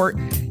Airport,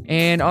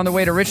 And on the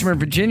way to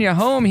Richmond, Virginia,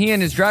 home, he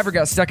and his driver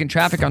got stuck in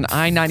traffic on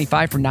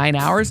I-95 for 9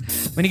 hours.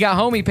 When he got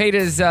home, he paid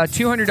his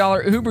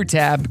 $200 Uber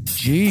tab.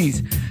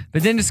 Jeez.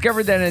 But then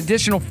discovered that an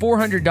additional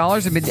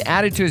 $400 had been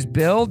added to his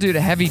bill due to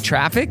heavy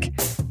traffic.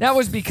 That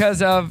was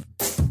because of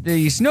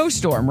the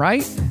snowstorm,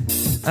 right?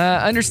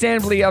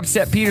 Understandably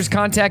upset, Peters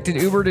contacted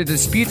Uber to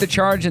dispute the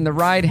charge, and the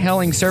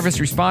ride-hailing service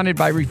responded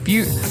by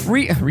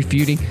refunding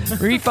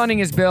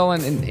his bill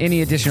and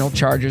any additional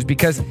charges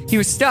because he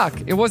was stuck.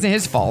 It wasn't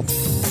his fault.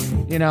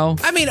 You know?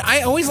 I mean,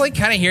 I always like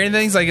kind of hearing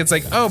things like, it's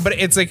like, oh, but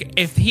it's like,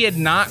 if he had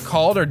not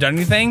called or done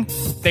anything,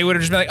 they would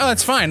have just been like, oh,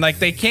 it's fine. Like,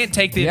 they can't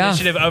take the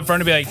initiative up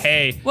front to be like,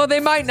 hey. Well, they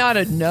might not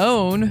have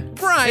known.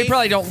 Right. They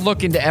probably don't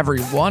look into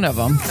every one of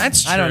them.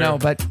 That's true. I don't know,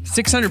 but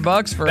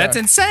 $600 for that's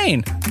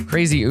insane.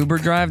 Crazy Uber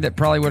drive that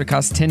probably would have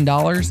cost $10.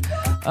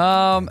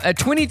 A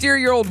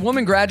 23-year-old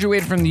woman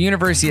graduated from the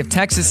University of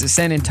Texas at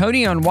San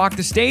Antonio and walked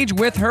the stage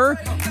with her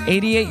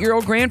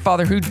 88-year-old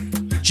grandfather who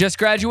just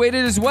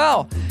graduated as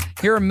well.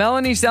 Here are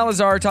Melanie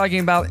Salazar talking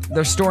about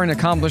their story and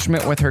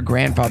accomplishment with her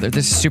grandfather.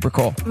 This is super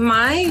cool.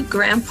 My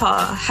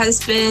grandpa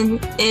has been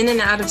in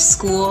and out of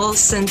school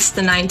since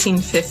the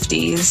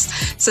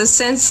 1950s. So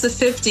since the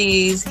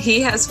 50s, he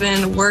has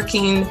been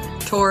working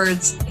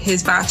towards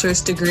his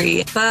bachelor's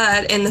degree.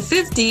 But in the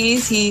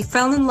 50s, he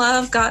fell in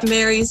love, got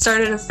married,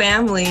 started a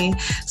family,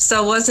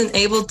 so wasn't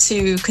able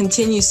to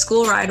continue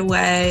school right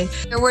away.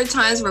 There were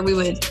times where we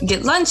would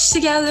get lunch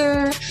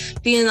together,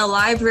 be in the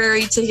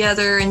library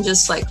together, and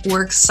just like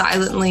work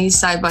silently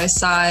side by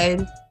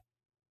side.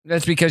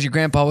 That's because your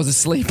grandpa was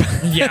asleep.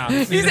 Yeah.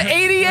 He's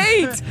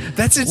 88.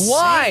 That's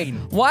insane.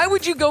 Why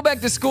would you go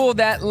back to school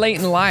that late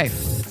in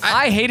life?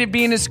 I hated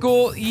being in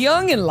school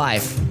young in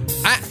life.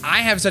 I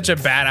have such a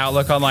bad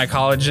outlook on like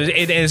college.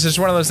 It is just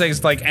one of those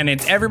things like, and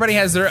everybody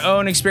has their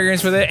own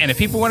experience with it. And if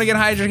people want to get a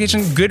high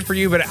education, good for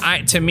you. But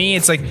to me,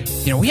 it's like,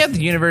 you know, we have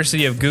the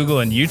University of Google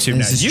and YouTube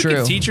now. You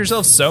can teach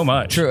yourself so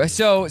much. True.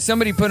 So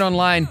somebody put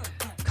online,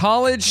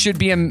 college should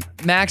be a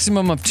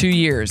maximum of 2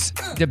 years.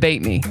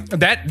 Debate me.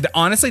 That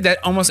honestly, that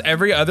almost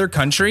every other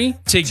country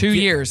to 2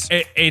 years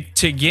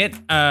to get.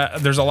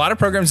 There's a lot of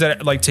programs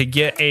that like to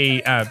get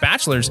a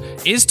bachelor's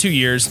is 2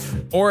 years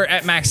or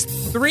at max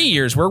 3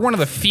 years. We're one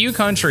of the few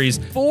countries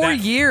 4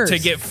 years to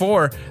get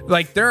 4.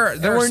 Like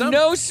we're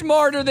no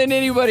smarter than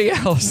anybody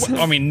else.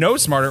 I mean, no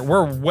smarter.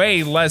 We're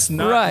way less.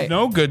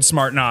 No good.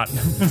 Smart. Not.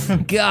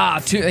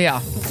 God.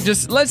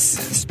 Just let's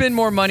spend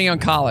more money on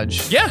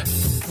college. Yeah.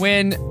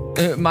 When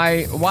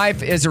my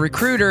wife is a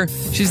recruiter,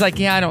 she's like,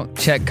 yeah, I don't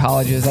check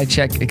colleges, I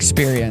check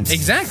experience.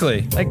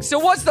 Exactly. Like, so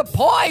what's the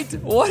point?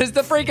 What is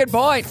the freaking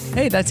point?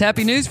 Hey, that's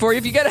happy news for you.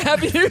 If you got a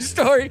happy news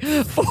story,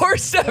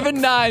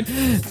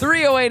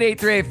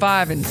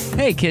 479-308-8385. And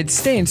hey, kids,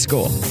 stay in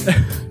school. Up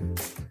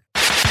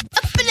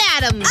and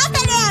at 'em. Up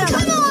and at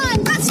 'em. Come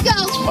on, let's go.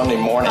 It's Monday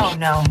morning. Oh,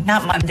 no,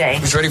 not Monday.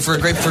 Who's ready for a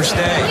great first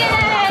day?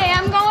 Yay,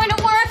 I'm going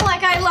to work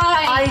like I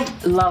like. I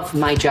love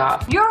my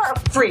job. You're a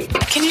freak.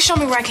 Can you show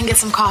me where I can get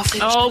some coffee?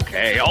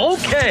 Okay.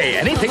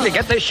 Anything to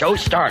get this show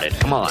started.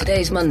 Come on.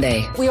 Today's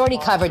Monday. We already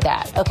covered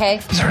that, okay?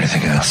 Is there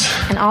anything else?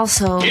 And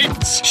also...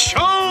 It's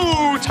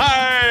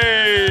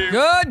showtime!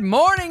 Good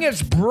morning.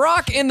 It's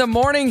Brock in the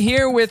morning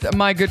here with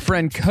my good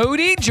friend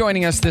Cody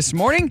joining us this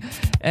morning.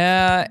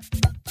 And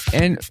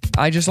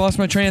I just lost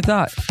my train of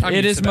thought.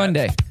 It is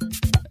Monday.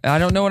 I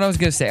don't know what I was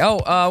going to say.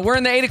 We're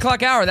in the 8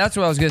 o'clock hour. That's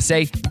what I was going to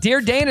say. Dear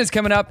Dana's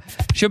coming up.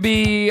 She'll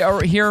be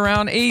here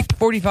around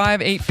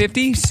 8:45,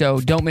 8:50. So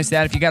don't miss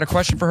that. If you got a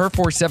question for her,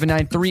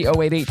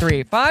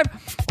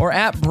 479-308-8385 or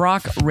at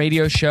Brock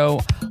Radio Show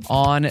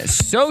on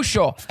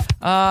social.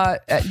 Do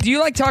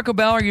you like Taco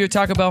Bell? Are you a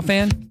Taco Bell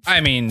fan?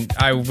 I mean,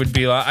 I would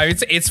be like,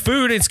 it's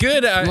food. It's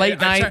good. Late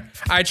night.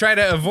 I try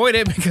to avoid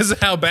it because of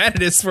how bad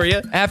it is for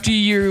you. After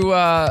you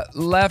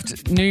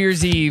left New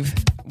Year's Eve,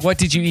 what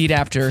did you eat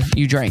after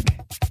you drank?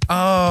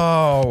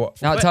 Oh.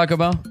 Not Taco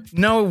Bell?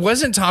 No, it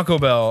wasn't Taco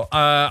Bell.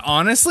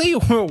 Honestly,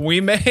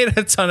 we made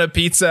a ton of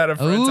pizza at a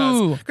friend's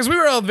house because we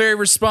were all very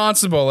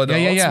responsible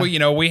adults.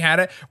 Yeah. We had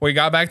it. We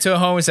got back to a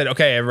home. We said,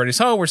 okay, everybody's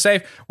home. We're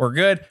safe. We're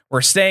good.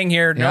 We're staying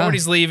here. Yeah.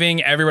 Nobody's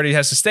leaving. Everybody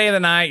has to stay the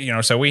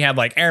night. So we had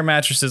like air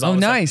mattresses. All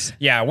nice. Stuff.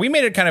 Yeah, we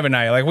made it kind of a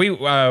night. Like we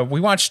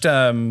watched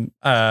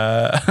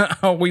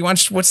we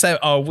watched what's that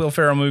Will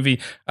Ferrell movie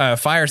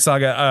Fire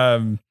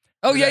Saga.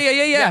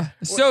 Yeah.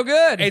 So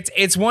good. It's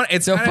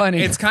so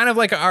funny. It's kind of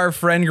like our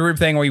friend group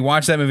thing where we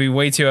watched that movie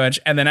way too much,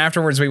 and then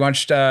afterwards we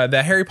watched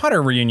the Harry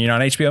Potter reunion on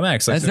HBO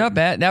Max. That's not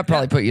bad. That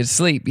probably put you to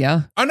sleep.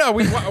 Yeah. Oh no,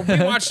 we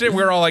watched it.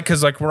 We were all like,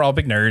 because like we're all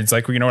big nerds.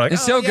 Like we're like,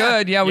 it's so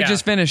good. Yeah, we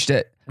just finished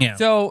it. Yeah.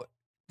 So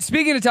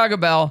speaking of Taco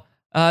Bell,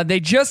 they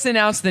just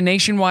announced the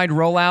nationwide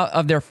rollout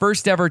of their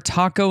first ever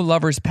Taco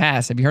Lovers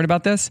Pass. Have you heard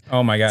about this?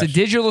 Oh my gosh. It's a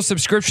digital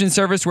subscription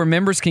service where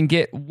members can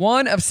get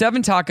one of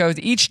 7 tacos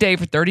each day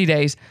for 30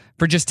 days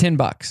for just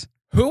 $10.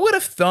 Who would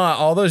have thought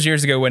all those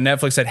years ago when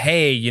Netflix said,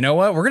 hey, you know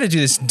what? We're going to do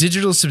this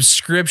digital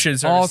subscription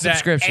service. All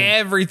subscription.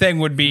 Everything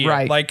would be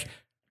right. Like,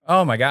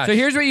 oh my gosh. So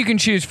here's what you can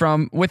choose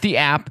from with the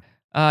app.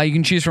 You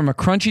can choose from a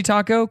crunchy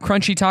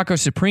taco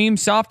supreme,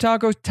 soft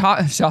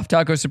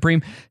taco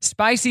supreme,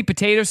 spicy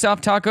potato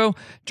soft taco,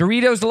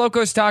 Doritos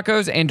Locos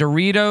Tacos, and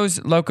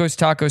Doritos Locos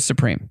Tacos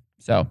Supreme.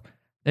 So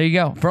there you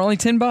go for only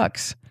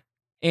 $10.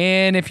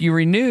 And if you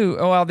renew,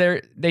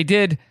 they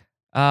did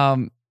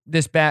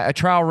a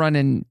trial run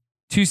in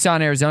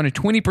Tucson, Arizona.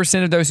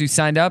 20% of those who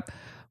signed up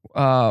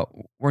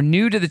were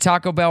new to the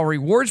Taco Bell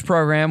rewards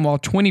program, while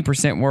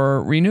 20%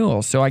 were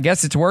renewals. So I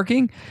guess it's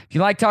working. If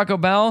you like Taco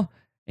Bell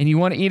and you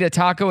want to eat a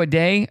taco a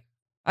day,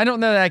 I don't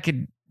know that I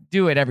could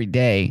do it every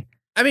day.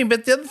 I mean,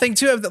 but the other thing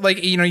too,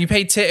 like, you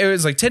pay it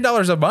was like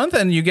 $10 a month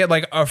and you get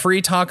like a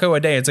free taco a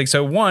day. It's like,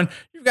 so one,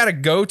 you've got to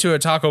go to a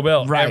Taco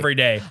Bell every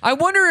day. I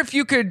wonder if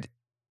you could,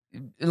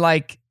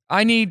 like,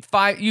 I need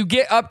 5, you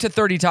get up to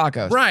 30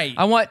 tacos. Right.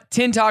 I want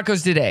 10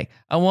 tacos today.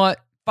 I want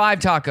 5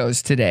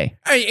 tacos today.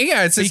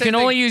 It's the you same can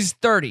thing. only use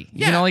 30.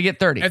 You can only get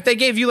 30. If they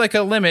gave you like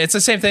a limit, it's the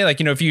same thing. Like,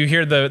 if you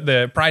hear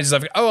the prices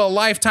of, a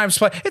lifetime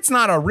supply, it's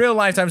not a real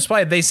lifetime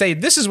supply. They say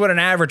this is what an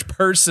average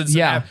person's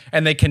have,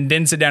 and they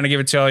condense it down and give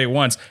it to you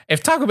once.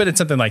 If Taco Bell did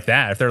something like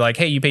that, if they're like,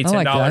 hey, you pay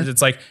 $10,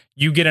 it's like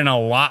you get an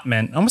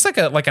allotment, almost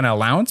like an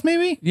allowance,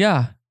 maybe.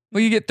 Yeah.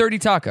 Well, you get 30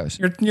 tacos.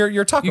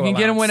 Your taco. You can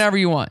get them whenever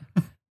you want,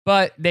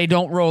 but they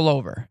don't roll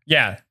over.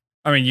 Yeah.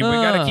 I mean, we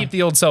got to keep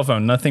the old cell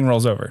phone. Nothing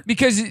rolls over.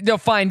 Because they'll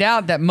find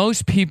out that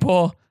most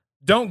people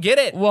don't get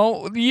it.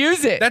 Won't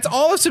use it. That's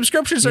all of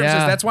subscription services.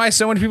 Yeah. That's why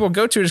so many people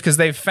go to it, is because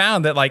they've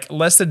found that like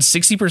less than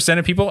 60%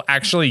 of people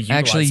actually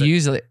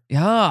use it.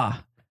 Yeah.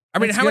 I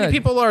mean, how many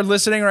people are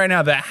listening right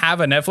now that have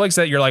a Netflix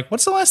that you're like,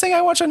 what's the last thing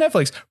I watched on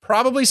Netflix?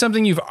 Probably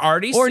something you've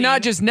already seen. Or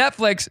not just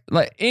Netflix,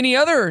 like any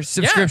other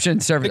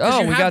subscription service.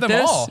 Because we got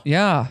this. All.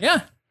 Yeah.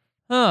 Yeah.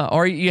 Huh.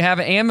 Or you have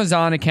an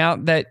Amazon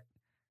account that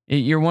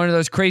you're one of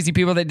those crazy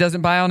people that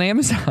doesn't buy on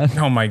Amazon.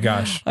 Oh my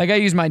gosh. Like I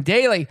use mine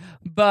daily,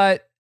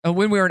 but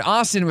when we were in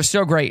Austin, it was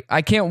so great.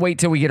 I can't wait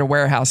till we get a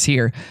warehouse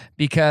here,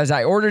 because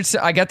I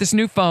got this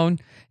new phone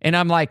and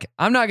I'm like,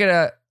 I'm not going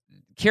to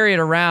carry it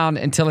around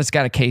until it's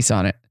got a case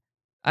on it.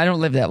 I don't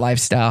live that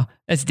lifestyle.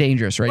 That's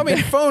dangerous, right? I mean,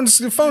 phones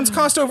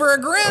cost over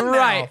 $1,000 now.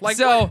 Right. Like,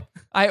 so what?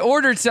 I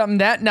ordered something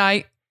that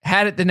night,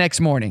 had it the next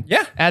morning.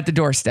 Yeah. At the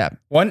doorstep.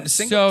 One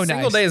single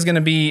day is going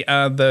to be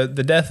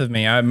the death of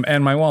me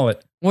and my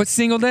wallet. What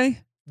single day?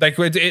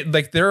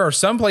 Like there are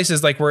some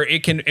places like where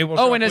it will.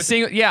 Oh, in a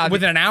single, yeah,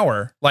 within an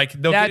hour. Like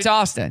that's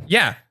Austin.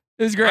 Yeah,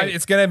 it's great.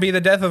 It's gonna be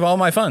the death of all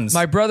my funds.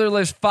 My brother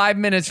lives 5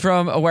 minutes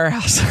from a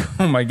warehouse.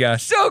 Oh my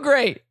gosh, so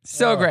great,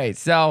 so great.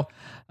 So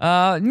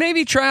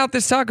maybe try out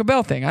this Taco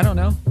Bell thing. I don't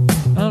know.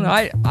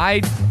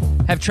 I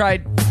have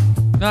tried.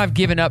 No, I've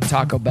given up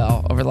Taco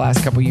Bell over the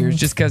last couple years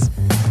just because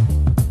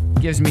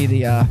it gives me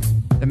the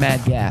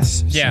mad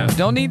gas. Yeah. So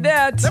don't need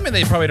that. I mean,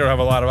 they probably don't have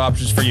a lot of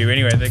options for you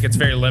anyway. I think it's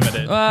very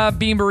limited.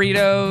 Bean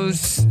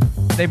burritos.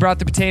 They brought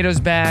the potatoes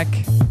back.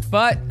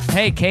 But,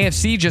 hey,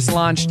 KFC just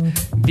launched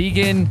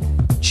vegan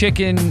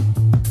chicken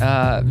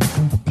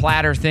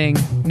platter thing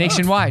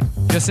nationwide.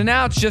 Just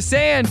announced. Just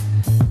saying.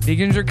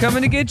 Vegans are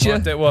coming to get you.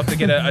 We'll have to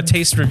get a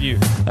taste review.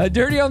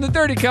 Dirty on the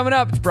 30 coming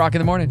up. It's Brock in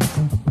the morning.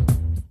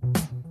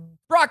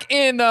 Brock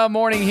in the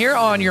morning here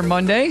on your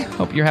Monday.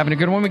 Hope you're having a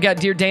good one. We got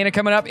Dear Dana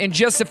coming up in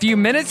just a few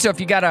minutes. So if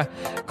you got a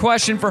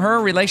question for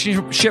her,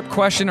 relationship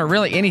question, or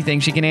really anything,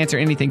 she can answer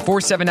anything.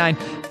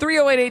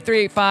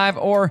 479-308-8385,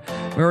 or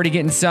we're already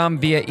getting some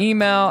via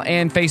email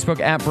and Facebook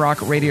at Brock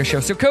Radio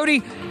Show. So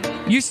Cody,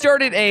 you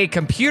started a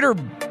computer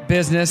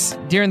business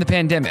during the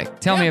pandemic.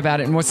 Tell me about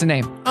it, and what's the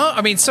name?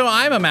 I mean, so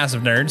I'm a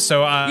massive nerd.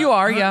 So you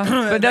are,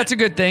 yeah, but that's a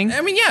good thing.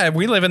 I mean, yeah,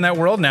 we live in that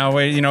world now.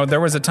 Where, there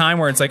was a time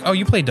where it's like, oh,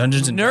 you play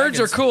Dungeons and Dragons.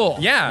 Nerds are cool.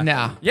 Yeah,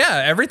 now,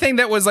 yeah, everything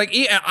that was like,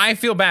 I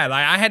feel bad.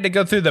 I had to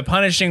go through the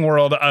punishing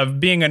world of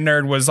being a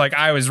nerd. Was like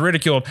I was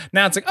ridiculed.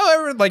 Now it's like,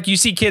 oh, like you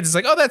see kids, it's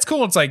like, oh, that's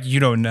cool. It's like you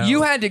don't know.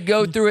 You had to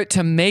go through it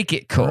to make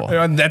it cool.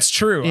 That's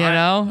true.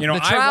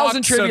 The trials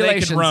and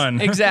tribulations. So they could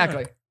run.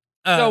 Exactly.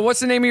 So what's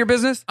the name of your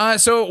business?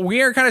 So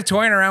we are kind of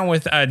toying around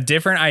with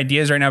different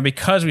ideas right now,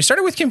 because we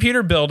started with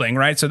computer building,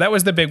 right? So that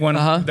was the big one.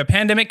 The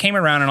pandemic came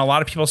around and a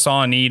lot of people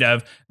saw a need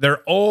of their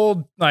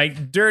old,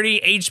 like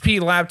dirty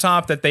HP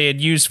laptop that they had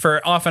used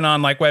for off and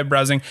on like web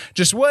browsing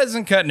just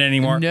wasn't cutting it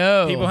anymore.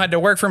 No. People had to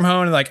work from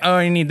home and like, oh,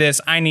 I need this,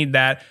 I need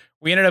that.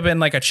 We ended up in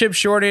like a chip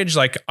shortage,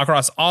 like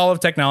across all of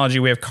technology.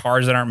 We have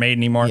cars that aren't made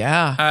anymore.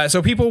 Yeah.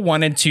 So people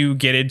wanted to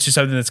get into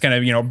something that's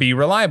going to, be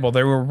reliable.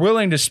 They were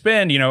willing to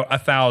spend, $1,000,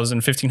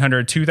 $1,500,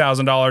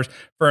 $2,000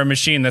 for a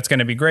machine that's going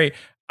to be great.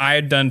 I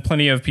had done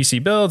plenty of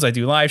PC builds. I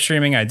do live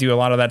streaming. I do a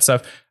lot of that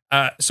stuff.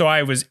 So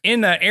I was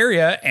in that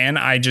area and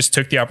I just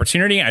took the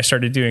opportunity. I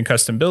started doing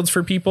custom builds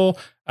for people.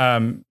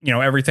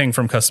 Everything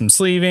from custom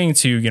sleeving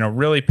to,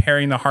 really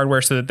pairing the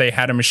hardware so that they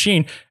had a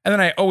machine. And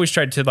then I always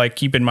tried to like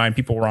keep in mind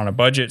people were on a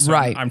budget. So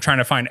right. I'm trying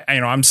to find,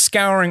 I'm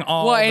scouring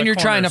all. Well, and you're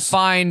trying to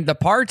find the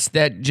parts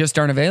that just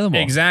aren't available.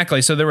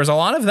 Exactly. So there was a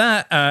lot of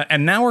that.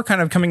 And now we're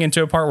kind of coming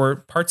into a part where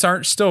parts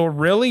aren't still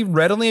really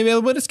readily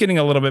available. It's getting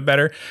a little bit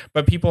better,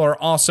 but people are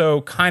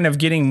also kind of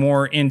getting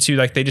more into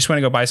like, they just want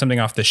to go buy something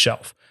off the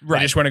shelf. Right.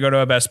 They just want to go to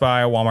a Best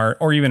Buy, a Walmart,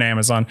 or even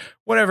Amazon,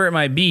 whatever it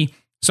might be.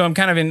 So I'm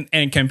kind of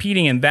in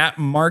competing in that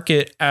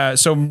market.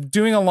 So I'm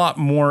doing a lot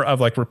more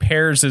of like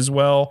repairs as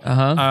well.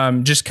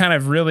 Just kind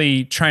of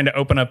really trying to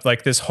open up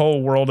like this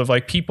whole world of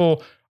like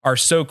people are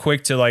so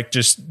quick to like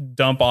just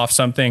dump off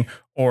something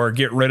or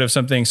get rid of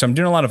something. So I'm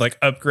doing a lot of like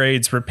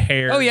upgrades,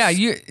 repairs. Oh yeah,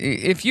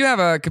 if you have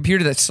a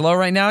computer that's slow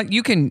right now,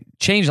 you can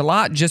change a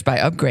lot just by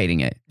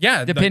upgrading it.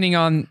 Yeah, depending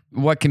on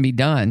what can be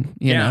done.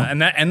 You know?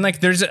 and like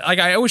there's like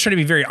I always try to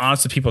be very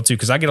honest with people too,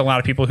 because I get a lot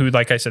of people who,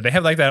 like I said, they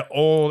have like that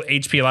old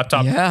HP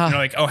laptop. Yeah. And they're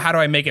like, oh, how do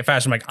I make it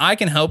faster? I'm like, I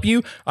can help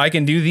you. I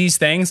can do these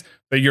things,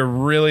 but you're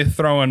really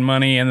throwing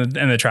money in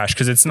the trash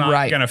because it's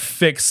not gonna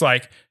fix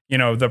like, you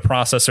know, the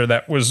processor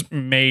that was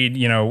made,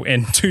 you know,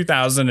 in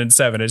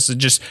 2007. It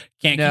just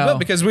can't keep up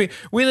because we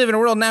live in a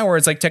world now where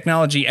it's like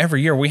technology.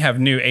 Every year we have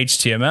new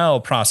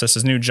HTML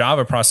processes, new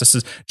Java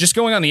processes. Just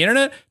going on the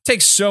internet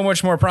takes so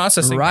much more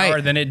processing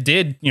power than it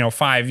did, you know,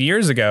 5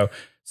 years ago.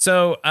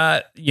 So,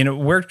 you know,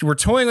 we're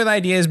toying with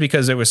ideas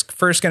because it was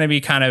first going to be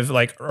kind of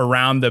like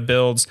around the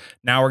builds.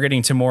 Now we're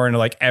getting to more into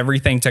like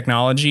everything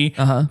technology.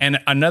 And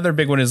another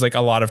big one is like a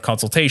lot of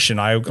consultation.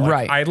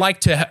 I like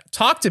to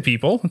talk to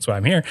people. That's why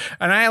I'm here.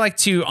 And I like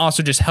to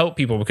also just help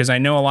people because I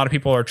know a lot of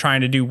people are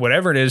trying to do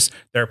whatever it is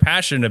they're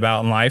passionate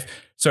about in life.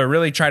 So I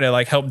really try to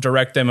like help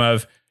direct them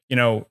of, you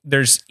know,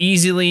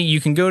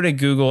 you can go to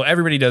Google.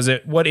 Everybody does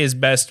it. What is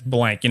best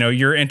blank? You know,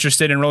 you're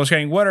interested in roller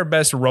skating. What are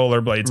best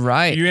rollerblades?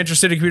 Right. You're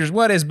interested in computers.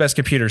 What is best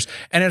computers?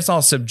 And it's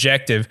all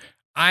subjective.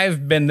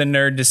 I've been the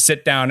nerd to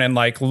sit down and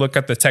like look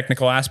at the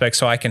technical aspects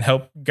so I can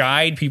help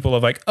guide people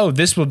of like, oh,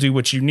 this will do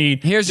what you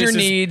need. Here's your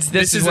needs.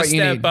 This is what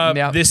you need. Up.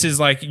 Yep. This is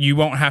like, you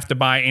won't have to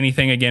buy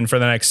anything again for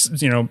the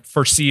next, you know,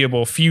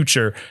 foreseeable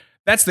future.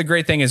 That's the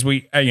great thing is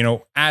we, you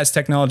know, as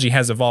technology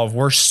has evolved,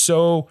 we're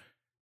so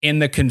in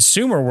the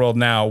consumer world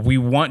now, we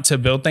want to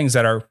build things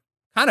that are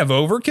kind of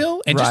overkill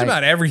and just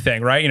about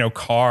everything, right? You know,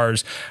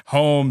 cars,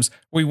 homes.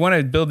 We want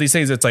to build these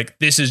things that's like,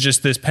 this is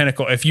just this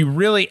pinnacle. If you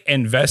really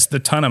invest the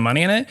ton of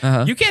money in it,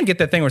 you can get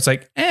that thing where it's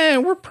like,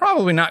 we're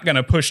probably not going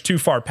to push too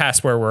far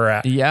past where we're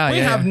at. We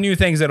have new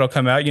things that'll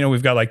come out. You know,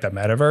 we've got like the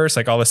metaverse,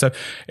 like all this stuff.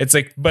 It's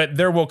like, but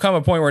there will come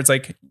a point where it's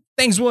like,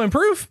 things will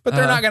improve, but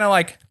they're not going to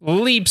like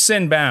leaps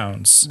and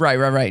bounds.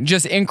 Right.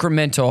 Just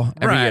incremental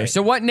every year.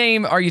 So what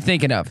name are you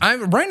thinking of?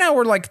 Right now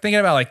we're like thinking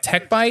about like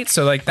Tech Bytes.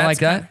 So like that's I like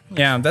that.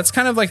 Yeah, that's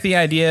kind of like the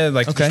idea,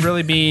 like just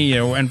really be, you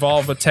know,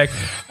 involved with tech.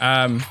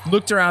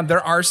 Looked around,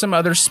 there are some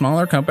other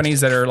smaller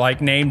companies that are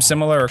like named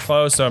similar or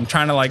close. So I'm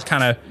trying to like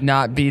kind of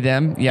not be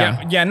them.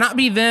 Yeah, not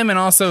be them, and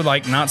also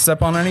like not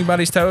step on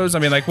anybody's toes. I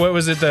mean, like what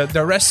was it?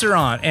 The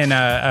restaurant in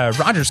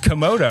Rogers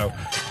Komodo,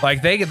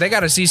 like they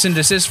got a cease and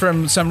desist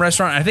from some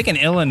restaurant, I think in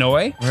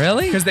Illinois.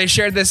 Really? Because they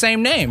shared the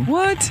same name.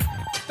 What?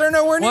 They're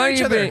nowhere near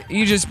each other.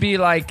 You just be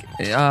like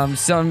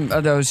some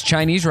of those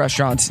Chinese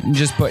restaurants and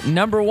just put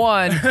number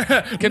one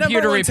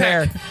computer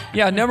repair.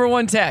 Yeah, number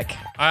one tech.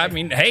 I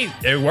mean, hey,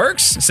 it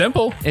works.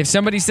 Simple. If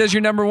somebody says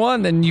you're number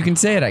one, then you can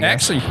say it, I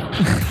guess.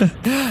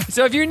 Actually.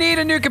 So if you need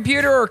a new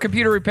computer or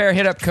computer repair,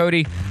 hit up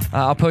Cody.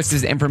 I'll post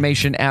his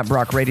information at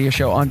Brock Radio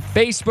Show on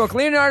Facebook.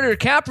 Leonardo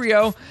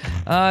DiCaprio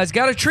has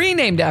got a tree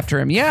named after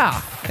him.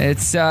 Yeah.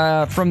 It's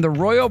from the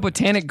Royal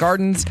Botanic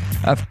Gardens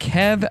of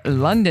Kew,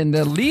 London.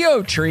 The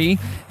Leo tree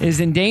is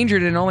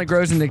endangered and only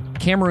grows in the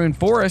Cameroon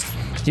forest.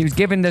 He was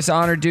given this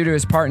honor due to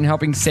his part in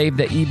helping save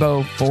the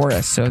Igbo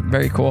forest. So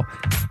very cool.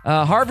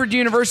 Harvard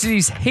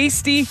University's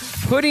Hasty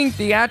Pudding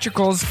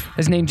Theatricals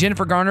has named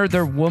Jennifer Garner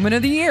their Woman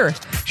of the Year.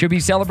 She'll be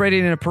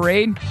celebrated in a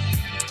parade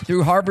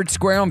through Harvard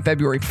Square on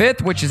February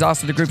 5th, which is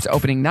also the group's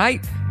opening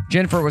night.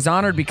 Jennifer was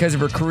honored because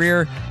of her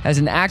career as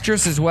an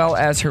actress as well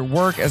as her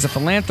work as a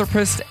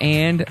philanthropist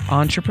and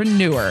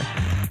entrepreneur.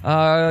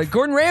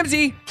 Gordon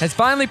Ramsay has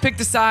finally picked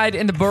a side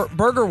in the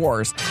burger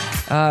wars.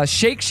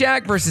 Shake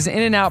Shack versus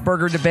In-N-Out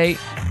burger debate.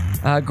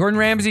 Gordon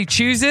Ramsay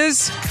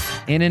chooses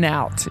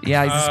In-N-Out.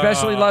 Yeah, he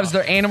especially loves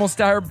their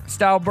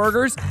animal-style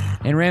burgers.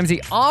 And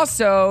Ramsay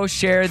also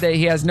shared that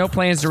he has no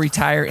plans to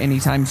retire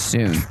anytime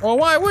soon. Well,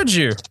 why would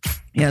you?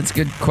 Yeah, that's a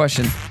good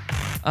question.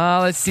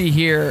 Let's see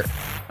here.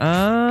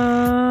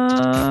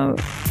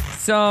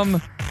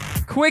 Some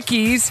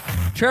quickies.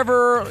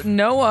 Trevor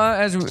Noah,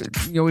 as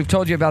you know, we've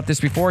told you about this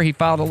before, he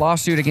filed a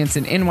lawsuit against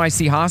an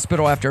NYC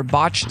hospital after a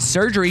botched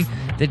surgery.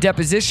 The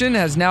deposition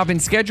has now been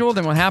scheduled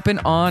and will happen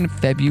on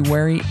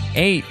February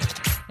 8th.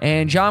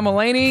 And John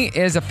Mulaney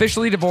is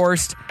officially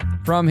divorced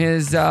from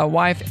his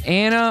wife,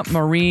 Anna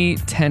Marie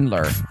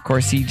Tendler. Of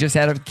course, he just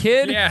had a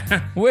kid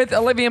with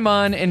Olivia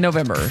Munn in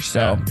November.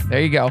 So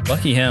there you go.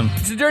 Lucky him.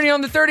 It's the Dirty on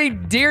the 30.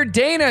 Dear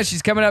Dana,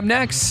 she's coming up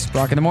next.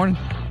 Brock in the morning.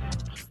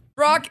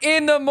 Brock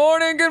in the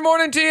morning. Good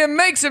morning to you.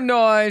 Make some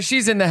noise.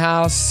 She's in the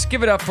house.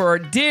 Give it up for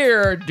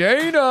Dear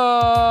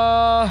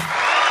Dana.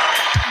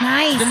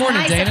 Nice. Good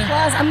morning, nice Dana.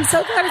 Applause. I'm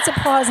so glad it's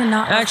applause and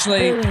not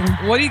actually. booing.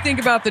 What do you think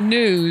about the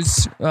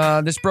news?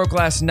 This broke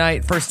last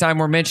night. First time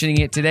we're mentioning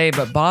it today,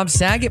 but Bob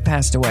Saget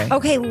passed away.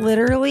 Okay,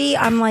 literally,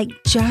 I'm like,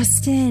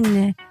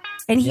 Justin,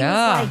 And he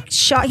was like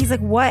shocked. He's like,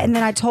 what? And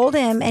then I told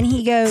him, and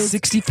he goes,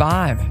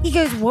 65. He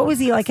goes, what was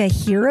he, like a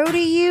hero to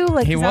you?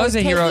 Like He 'cause I was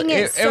a hero. taking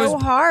It so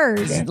was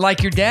hard.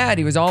 like your dad.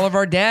 He was all of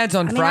our dads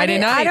on Friday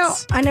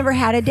nights. I never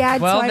had a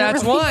dad. Well, so I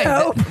that's don't really why.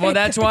 know. Well,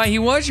 that's why he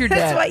was your dad.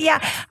 That's why. Yeah,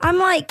 I'm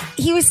like,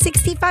 he was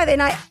 65,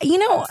 and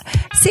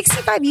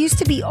 65 used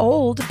to be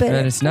old, but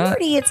But it's not.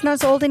 40, it's not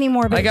so old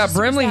anymore. But I it's got just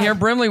super Brimley sad. here.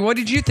 Brimley, what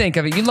did you think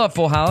of it? You love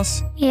Full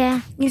House.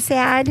 Yeah, you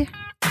sad?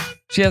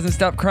 She hasn't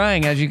stopped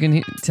crying, as you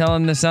can tell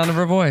in the sound of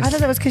her voice. I thought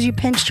that was because you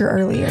pinched her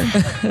earlier.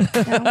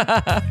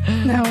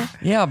 No.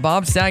 Yeah,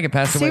 Bob Saget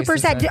passed away. Super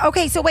since sad. then.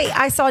 Okay, so wait,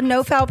 I saw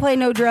no foul play,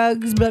 no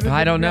drugs. Blah, blah, blah,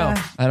 I don't know.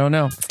 blah. I don't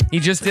know. He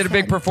just did a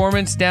big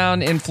performance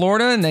down in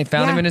Florida, and they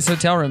found him in his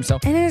hotel room. So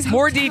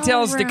more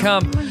details to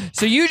come.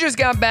 So you just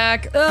got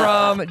back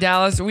from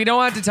Dallas. We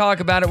don't have to talk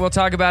about it. We'll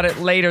talk about it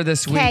later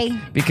this week Okay.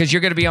 because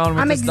you're going to be on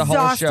with I'm us the whole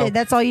show. exhausted.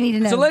 That's all you need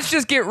to know. So let's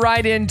just get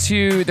right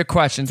into the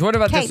questions. What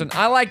about this one?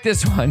 I like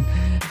this one.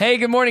 Hey,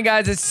 good morning,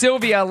 guys. It's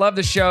Sylvia. I love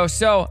the show.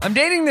 So I'm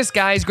dating this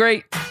guy. He's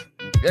great.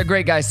 A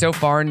great guy so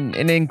far and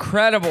in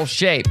incredible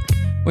shape,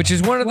 which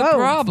is one of the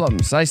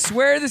problems. I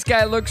swear this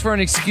guy looks for an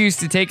excuse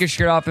to take his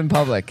shirt off in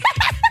public.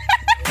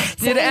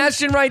 Did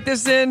Ashton write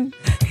this in?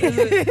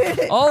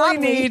 All he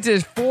needs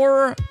is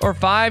 4 or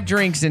 5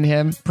 drinks in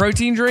him.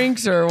 Protein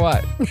drinks or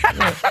what?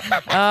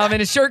 And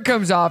his shirt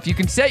comes off. You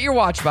can set your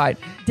watch by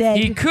it.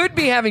 He could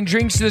be having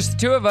drinks just the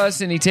two of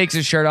us and he takes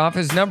his shirt off.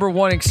 His number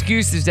one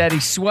excuse is that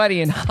he's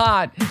sweaty and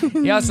hot.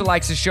 He also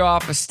likes to show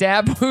off a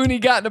stab wound he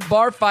got in a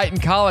bar fight in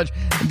college.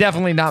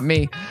 Definitely not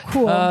me.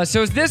 Cool.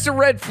 So is this a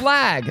red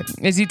flag?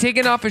 Is he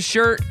taking off his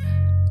shirt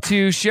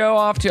to show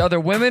off to other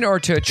women or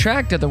to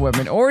attract other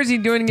women? Or is he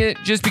doing it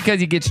just because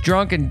he gets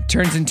drunk and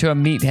turns into a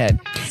meathead?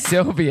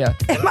 Sylvia.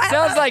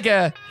 Sounds like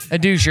a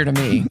doucher to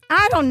me.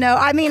 I don't know.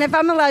 I mean, if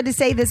I'm allowed to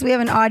say this, we have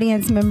an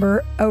audience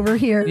member over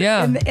here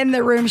in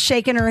the room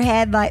shaking her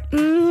head like,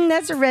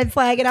 that's a red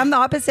flag. And I'm the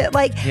opposite.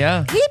 Like,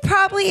 he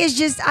probably is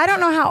just, I don't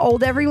know how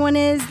old everyone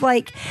is.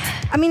 Like,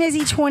 I mean, is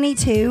he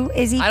 22?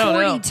 Is he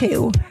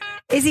 42?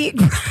 Is he...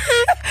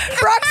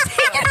 Brock's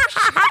taking...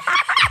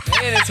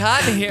 Man, it's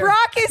hot in here.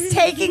 Brock is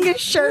taking his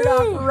shirt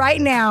off right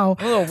now.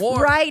 A little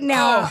warm. Right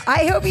now. Oh.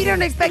 I hope you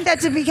don't expect that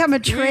to become a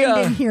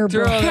trend in here,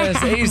 bro. Throw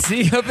this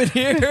AC up in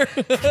here.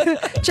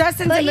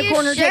 Justin's in the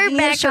corner taking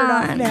his shirt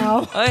off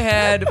now. I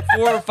had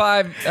 4 or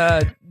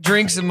 5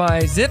 drinks of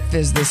my Zip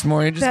Fizz this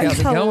morning. Just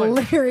That's got me going.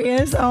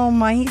 hilarious. Oh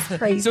my, he's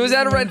crazy. So is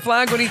that a red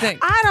flag? What do you think?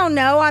 I don't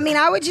know. I mean,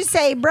 I would just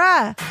say,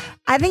 bruh,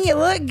 I think you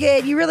look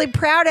good. You're really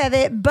proud of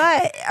it,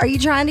 but are you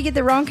trying to get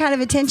the wrong kind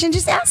of attention?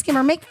 Just ask him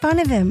or make fun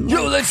of him.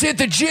 Yo, let's hit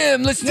the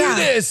gym. Let's do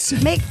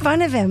this. Make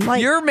fun of him.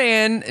 Like, your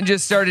man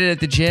just started at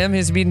the gym.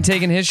 Has he been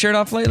taking his shirt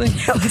off lately?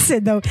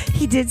 Listen, though,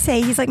 he did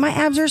say, he's like, my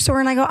abs are sore.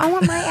 And I go, I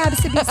want my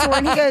abs to be sore.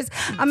 And he goes,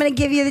 I'm going to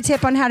give you the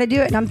tip on how to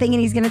do it. And I'm thinking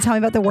he's going to tell me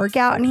about the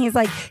workout. And he's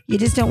like, you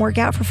just don't work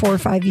out for 4 or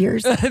 5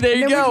 years. There you and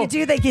then go. When you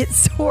do, they get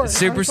sore.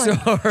 Super sore.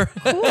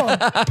 Cool.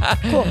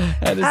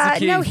 That is the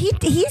key. No,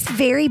 he's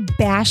very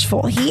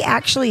bashful. He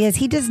actually is.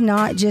 He does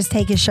not just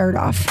take his shirt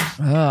off.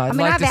 Oh, I'd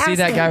like to see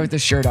that guy with the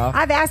shirt off.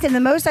 I've asked him. The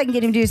most I can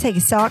get him to do is take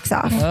his socks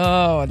off.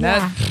 Oh,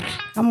 that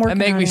make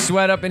me on it.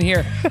 sweat up in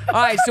here.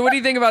 All right, so what do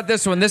you think about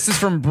this one? This is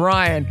from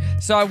Brian.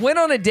 So I went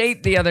on a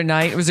date the other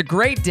night. It was a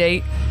great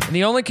date, and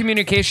the only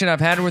communication I've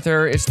had with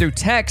her is through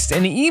text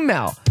and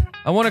email.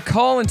 I want to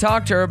call and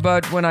talk to her,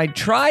 but when I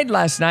tried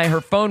last night,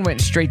 her phone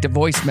went straight to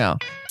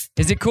voicemail.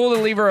 Is it cool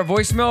to leave her a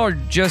voicemail or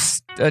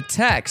just a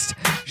text?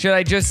 Should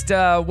I just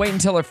wait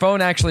until her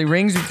phone actually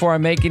rings before I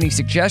make any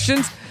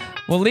suggestions?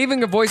 Will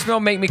leaving a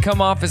voicemail make me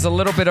come off as a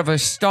little bit of a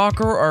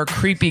stalker or a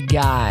creepy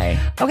guy?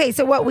 Okay,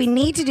 so what we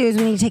need to do is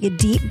we need to take a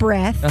deep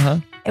breath.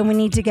 And we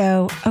need to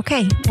go,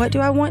 okay, what do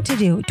I want to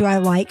do? Do I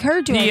like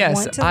her? Do I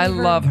want to I leave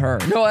her? love her.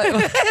 No,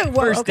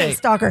 first date.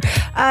 Stalker.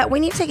 We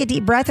need to take a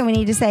deep breath and we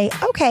need to say,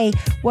 okay,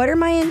 what are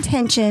my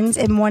intentions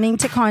in wanting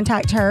to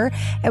contact her?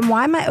 And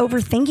why am I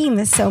overthinking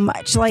this so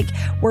much? Like,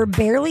 we're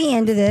barely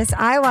into this.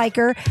 I like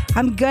her.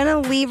 I'm going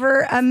to leave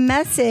her a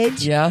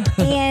message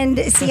and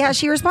see how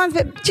she responds.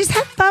 But just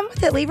have fun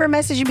with it. Leave her a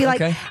message and be like,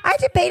 I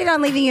debated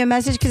on leaving you a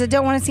message because I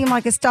don't want to seem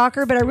like a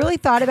stalker, but I really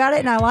thought about it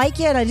and I like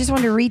you and I just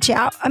wanted to reach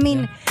out. I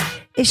mean,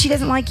 if she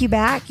doesn't like you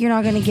back, you're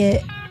not going to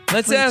get.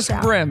 Let's ask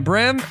Brim.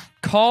 Brim,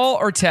 call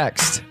or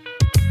text?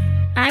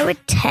 I would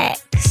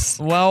text.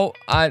 Well,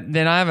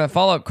 then I have a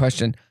follow-up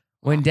question.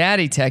 When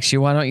Daddy texts you,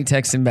 why don't you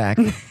text him back?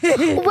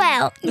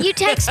 Well, you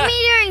text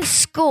me during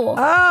school.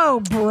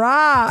 Oh,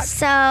 Brock.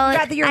 So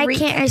I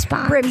can't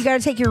respond. Brim, you got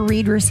to take your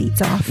read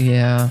receipts off.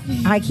 Yeah.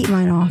 I keep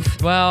mine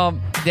off. Well,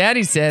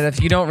 Daddy said if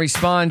you don't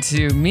respond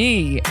to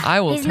me,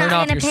 I will turn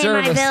off your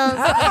service.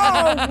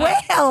 Oh,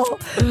 well.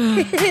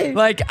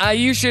 Like,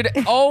 you should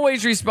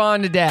always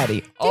respond to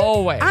Daddy.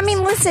 Always. I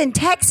mean, listen,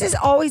 text is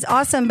always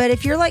awesome, but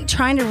if you're like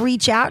trying to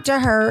reach out to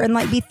her and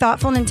like be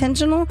thoughtful and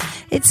intentional,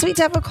 it's sweet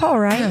to have a call,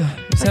 right? Yeah,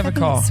 just have a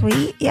call. It's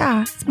sweet.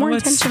 Yeah, it's more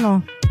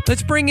intentional.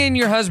 Let's bring in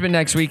your husband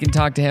next week and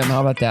talk to him.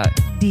 How about that?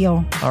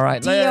 Deal. All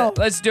right. Deal.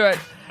 Let's do it.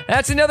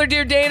 That's another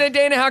Dear Dana.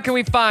 Dana, how can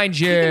we find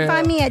you? You can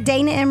find me at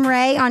Dana M.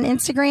 Ray on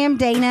Instagram,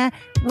 Dana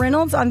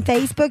Reynolds on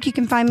Facebook. You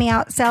can find me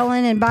out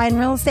selling and buying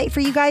real estate for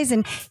you guys,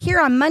 and here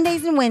on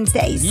Mondays and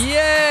Wednesdays.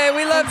 Yay,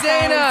 we love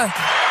Dana.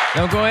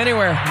 Don't go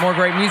anywhere. More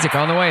great music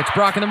on the way. It's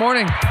Brock in the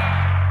Morning.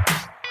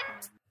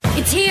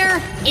 It's here.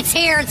 It's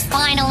here. It's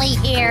finally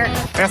here.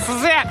 This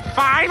is it.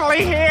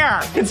 Finally here.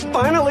 It's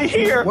finally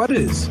here. What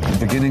is? The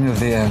beginning of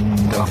the end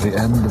of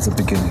the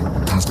beginning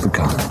has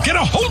begun. Get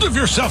a hold of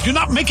yourself. You're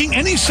not making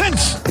any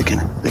sense.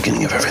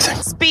 Beginning of everything.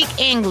 Speak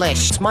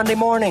English. It's Monday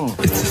morning.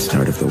 It's the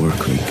start of the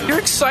work week. You're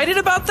excited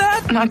about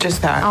that? Not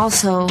just that.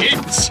 Also,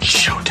 It's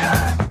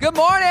showtime. Good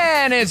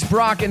morning. It's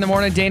Brock in the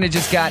Morning. Dana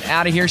just got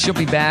out of here. She'll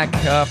be back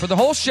for the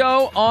whole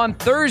show on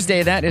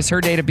Thursday. That is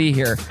her day to be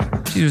here.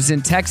 She was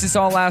in Texas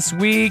all last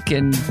week,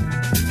 and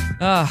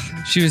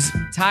she was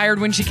tired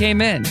when she came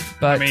in.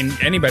 But I mean,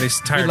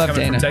 anybody's tired coming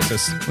Dana. from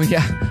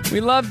Texas.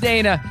 We love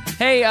Dana.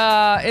 Hey,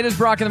 it is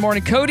Brock in the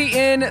Morning. Cody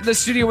in the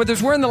studio with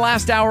us. We're in the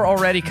last hour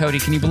already, Cody.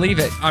 Can you believe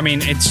it? I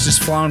mean, it's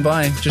just flown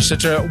by. Just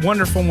such a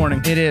wonderful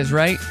morning. It is,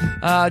 right?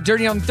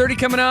 Dirty on 30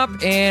 coming up,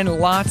 and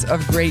lots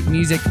of great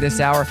music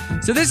this hour.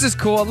 So this is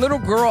cool. A little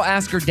girl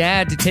asked her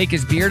dad to take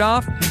his beard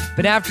off,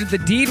 but after the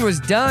deed was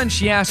done,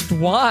 she asked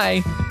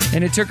why,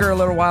 and it took her a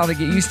little while to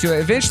get used to it.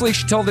 Eventually,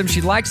 she told him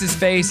she likes his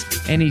face,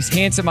 and he's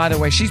handsome either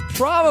way. She's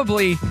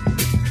probably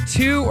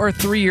 2 or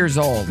 3 years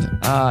old.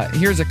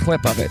 Here's a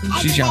clip of it.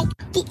 She's young.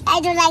 I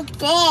don't like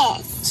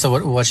this.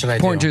 So what should I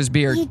do? Point to his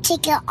beard. You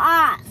take it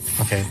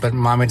off. Okay, but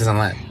mommy doesn't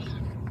let.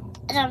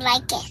 I don't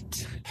like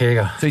it. Here you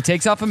go. So he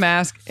takes off a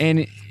mask, and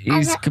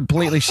he's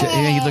completely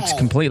he looks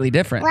completely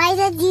different. Why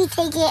did you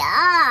take it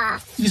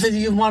off? You said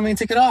you want me to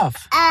take it off.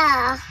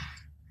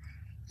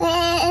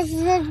 Is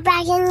it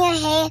back in your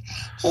hair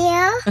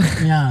here?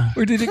 Yeah.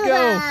 Where did it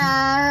go?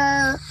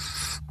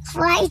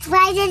 Why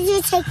did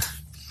you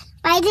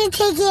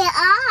take it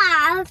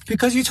off?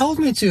 Because you told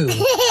me to.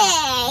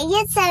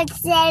 You're so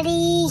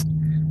silly.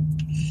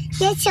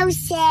 You're so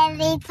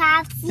silly,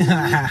 Popsy.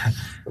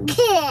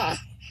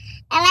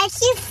 I like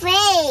your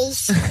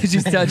face.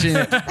 She's touching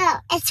it. Oh,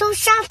 it's so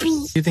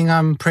sharpy. You think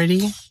I'm pretty?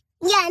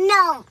 Yeah,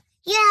 no.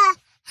 You're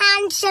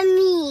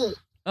handsome.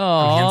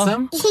 Oh,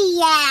 handsome?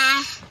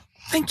 Yeah.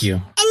 Thank you.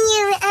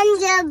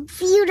 And you're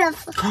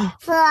beautiful.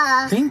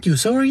 Thank you.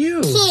 So are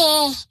you.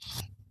 Yeah.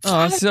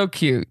 Oh, so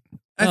cute.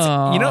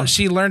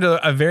 She learned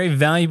a very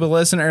valuable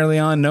lesson early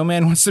on. No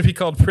man wants to be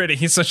called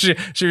pretty. So she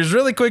was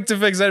really quick to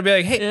fix that and be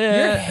like, hey,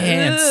 you're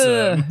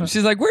handsome.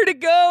 She's like, where'd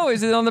it go?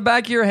 Is it on the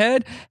back of your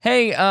head?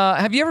 Hey,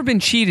 have you ever been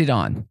cheated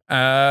on?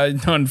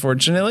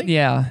 Unfortunately.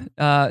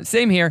 Yeah.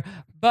 Same here.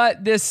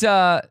 But this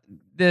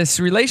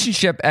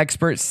relationship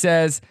expert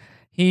says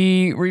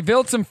he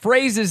revealed some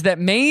phrases that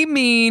may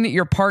mean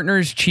your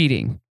partner's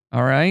cheating.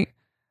 All right.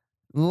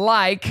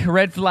 Like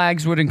red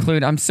flags would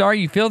include, I'm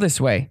sorry you feel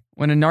this way.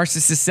 When a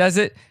narcissist says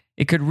it,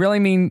 it could really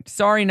mean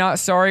sorry, not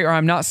sorry, or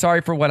I'm not sorry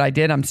for what I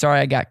did. I'm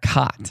sorry I got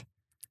caught.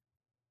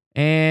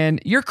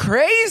 And you're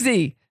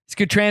crazy. This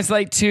could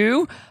translate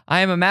to,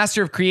 I am a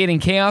master of creating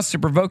chaos to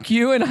provoke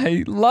you, and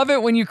I love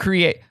it when you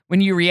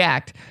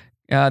react.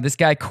 This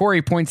guy,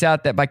 Corey, points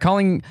out that by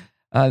calling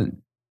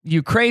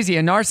you crazy,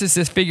 a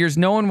narcissist figures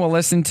no one will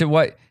listen to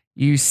what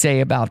you say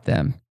about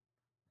them.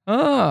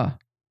 Oh.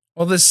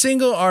 Well, the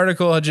single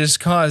article just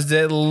caused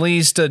at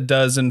least a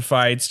dozen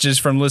fights just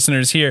from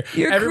listeners here.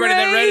 Everybody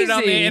that read it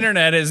on the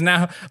internet is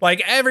now,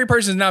 like, every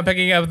person's now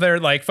picking up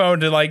their, like, phone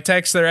to, like,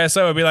 text their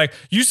SO and be like,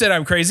 you said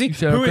I'm crazy?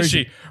 Who is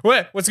she?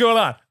 What's going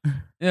on?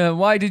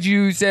 Why did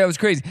you say I was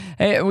crazy?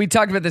 Hey, we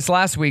talked about this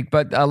last week,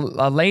 but a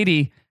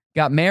lady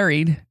got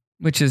married,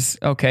 which is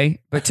okay,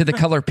 but to the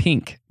color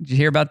pink. Did you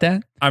hear about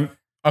that? I'm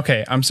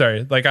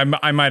sorry. Like, I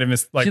might have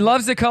missed, like. She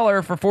loves the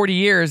color for 40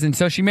 years, and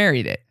so she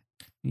married it.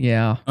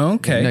 Yeah.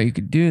 Okay. No, you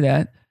could do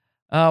that.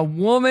 A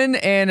woman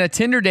and a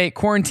Tinder date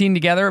quarantined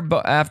together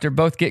after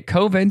both get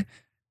COVID.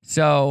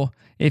 So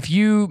if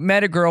you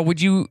met a girl,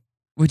 would you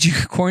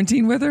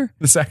quarantine with her?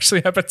 This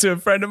actually happened to a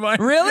friend of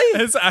mine.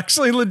 Really? It's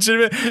actually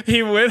legitimate.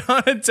 He went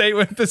on a date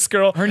with this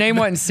girl. Her name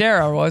wasn't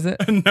Sarah, was it?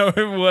 No,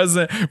 it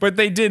wasn't. But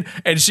they did.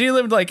 And she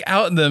lived like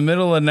out in the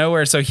middle of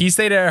nowhere. So he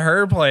stayed at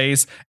her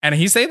place and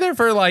he stayed there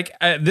for like,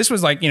 this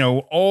was like,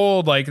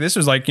 old, like this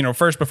was like,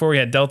 first before we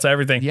had Delta,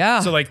 everything. Yeah.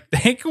 So like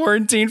they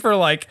quarantined for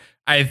like,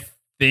 I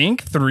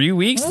think 3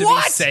 weeks to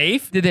be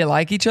safe. Did they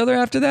like each other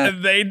after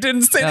that? They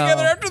didn't stay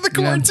together after the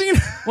quarantine.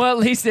 Yeah. Well, at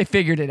least they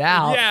figured it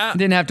out. Yeah.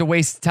 Didn't have to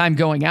waste time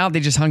going out. They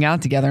just hung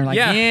out together and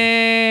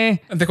yeah.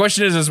 The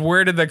question is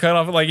where did the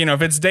cutoff, like,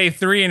 if it's day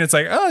 3 and it's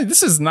like, oh,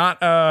 this is not,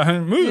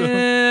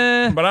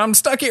 but I'm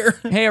stuck here.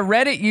 Hey, a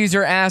Reddit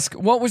user asked,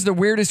 what was the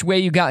weirdest way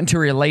you got into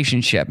a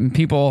relationship? And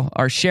people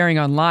are sharing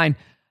online.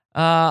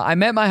 I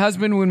met my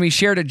husband when we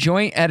shared a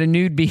joint at a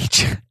nude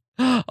beach.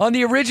 On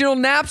the original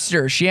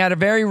Napster, she had a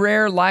very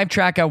rare live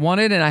track I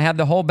wanted, and I have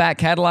the whole back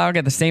catalog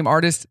of the same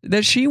artist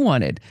that she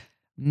wanted.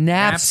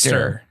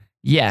 Napster.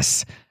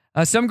 Yes.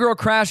 Some girl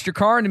crashed her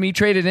car into me,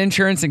 traded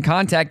insurance and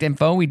contact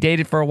info. We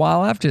dated for a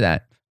while after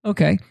that.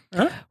 Okay.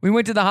 Huh? We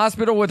went to the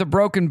hospital with a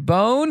broken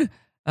bone.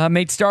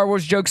 Made Star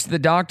Wars jokes to the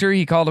doctor.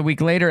 He called a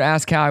week later,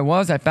 asked how I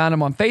was. I found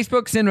him on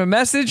Facebook, sent him a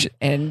message,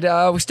 and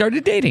we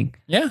started dating.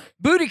 Yeah.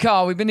 Booty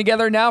call. We've been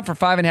together now for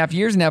 5.5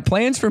 years and have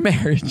plans for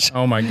marriage.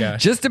 Oh, my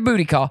gosh. Just a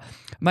booty call.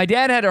 My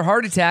dad had a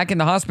heart attack in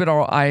the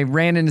hospital. I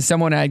ran into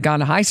someone I had gone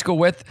to high school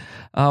with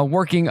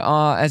working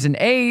as an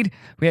aide.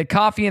 We had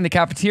coffee in the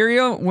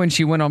cafeteria. When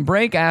she went on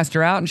break, I asked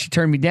her out, and she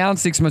turned me down.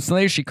 6 months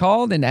later, she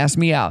called and asked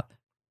me out.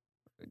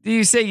 Do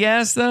you say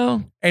yes,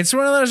 though? It's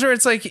one of those where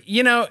it's like,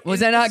 was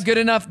that not good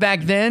enough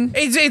back then?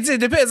 It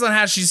depends on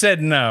how she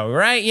said no,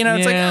 right?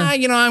 It's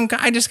like,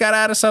 I just got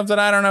out of something.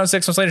 I don't know.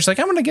 6 months later, she's like,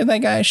 I'm going to give that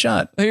guy a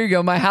shot. Here you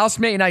go. My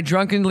housemate and I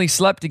drunkenly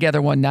slept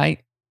together one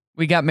night.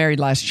 We got married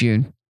last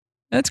June.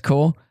 That's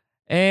cool.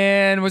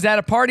 And was at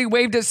a party,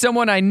 waved at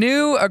someone I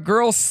knew. A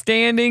girl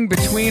standing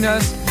between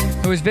us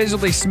who was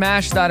visibly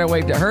smashed thought I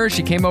waved at her.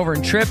 She came over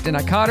and tripped, and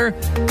I caught her.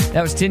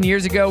 That was 10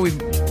 years ago.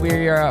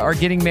 We are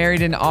getting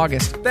married in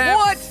August.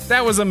 What?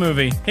 That was a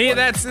movie.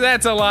 That's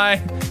a lie.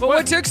 But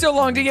what took so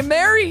long to get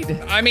married?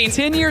 I mean,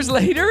 10 years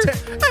later?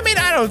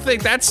 I don't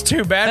think that's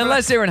too bad.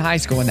 Unless they were in high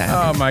school when that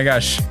happened. Oh my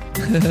gosh.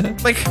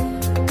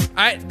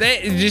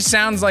 It just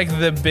sounds like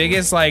the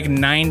biggest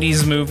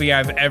 90s movie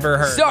I've ever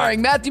heard.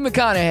 Starring Matthew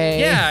McConaughey.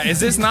 Yeah, is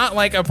this not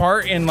a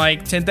part in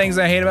 10 Things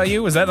I Hate About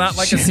You? Was that not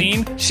a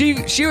scene?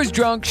 She was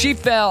drunk, she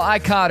fell, I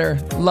caught her,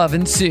 love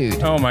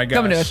ensued. Oh my gosh.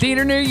 Coming to a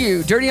theater near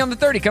you. Dirty on the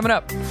 30 coming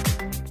up.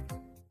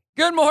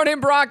 Good morning,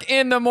 Brock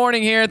in the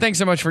morning here. Thanks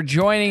so much for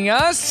joining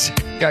us.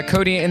 Got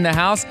Cody in the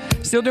house.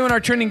 Still doing our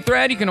trending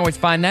thread. You can always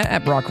find that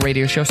at Brock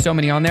Radio Show. So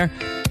many on there.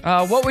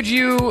 What would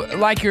you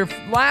like your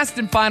last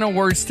and final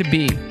words to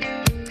be?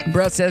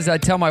 Brett says, I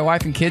tell my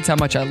wife and kids how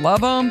much I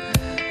love them.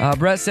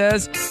 Brett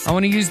says, I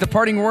want to use the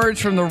parting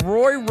words from the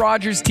Roy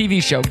Rogers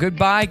TV show.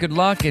 Goodbye, good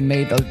luck, and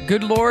may the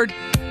good Lord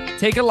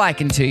take a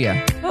liking to you.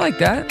 I like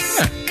that.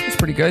 Yeah, that's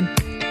pretty good.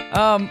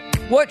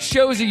 What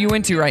shows are you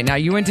into right now?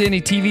 You into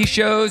any TV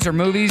shows or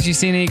movies? You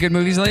seen any good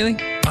movies lately?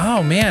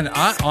 Oh, man.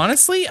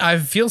 Honestly, I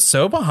feel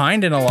so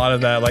behind in a lot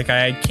of that.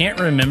 I can't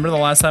remember the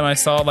last time I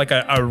saw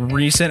a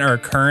recent or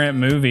current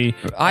movie.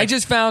 I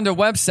just found a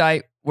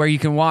website where you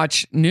can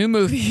watch new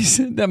movies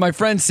that my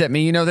friend sent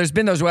me. There's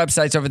been those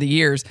websites over the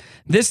years.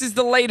 This is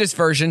the latest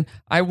version.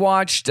 I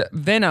watched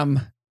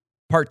Venom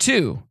Part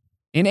 2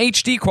 in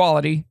HD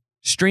quality,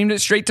 streamed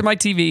it straight to my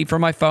TV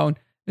from my phone.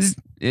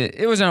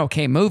 It was an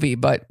okay movie,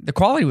 but the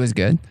quality was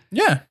good.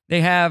 Yeah. They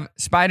have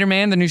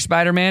Spider-Man. The new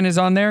Spider-Man is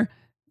on there.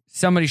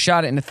 Somebody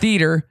shot it in a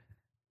theater,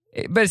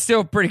 but it's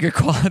still pretty good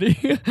quality.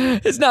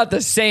 It's not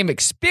the same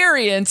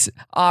experience,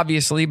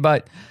 obviously,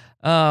 but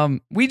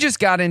we just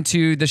got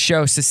into the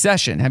show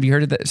Succession. Have you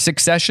heard of the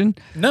Succession?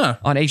 No.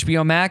 On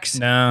HBO Max?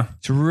 No.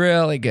 It's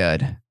really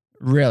good.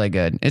 Really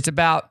good. It's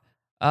about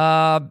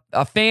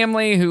a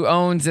family who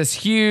owns this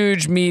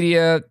huge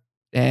media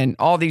and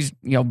all these,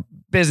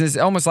 business,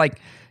 almost like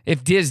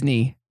if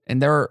Disney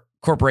and their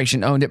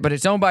corporation owned it, but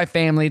it's owned by a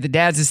family. The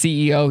dad's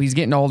the CEO. He's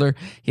getting older.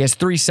 He has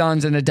 3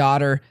 sons and a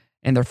daughter,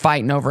 and they're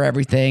fighting over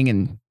everything.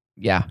 And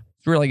yeah,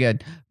 it's really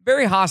good.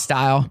 Very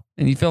hostile,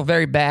 and you feel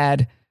very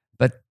bad,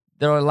 but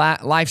their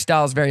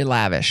lifestyle is very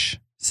lavish.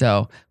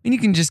 So you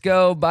can just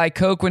go buy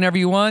Coke whenever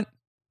you want.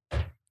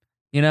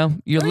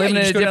 You're living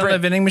in a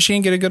different vending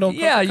machine, get a good old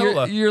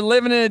Coca-Cola. You're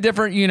living in a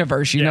different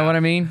universe. You know what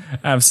I mean?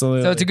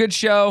 Absolutely. So it's a good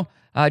show.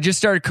 Just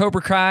started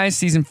Cobra Kai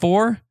season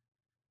 4,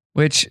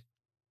 which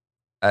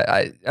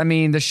I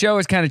mean, the show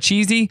is kind of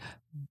cheesy,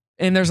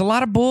 and there's a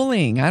lot of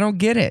bullying. I don't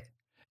get it.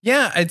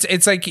 Yeah,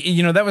 it's like,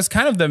 that was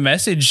kind of the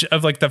message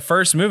of the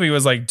first movie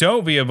was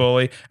don't be a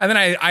bully. And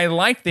then I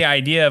liked the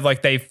idea of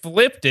they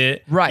flipped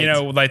it. Right.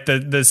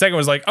 The second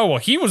was oh, well,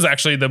 he was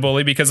actually the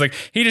bully because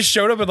he just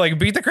showed up and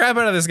beat the crap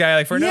out of this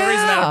guy for no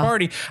reason at a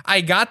party.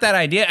 I got that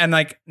idea. And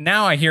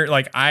now I hear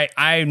it,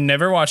 I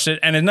never watched it,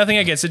 and nothing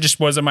against it, just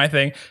wasn't my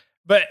thing.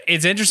 But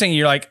it's interesting.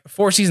 You're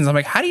 4 seasons. I'm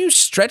how do you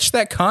stretch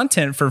that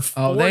content for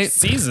 4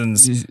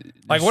 seasons?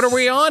 What are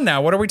we on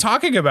now? What are we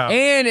talking about?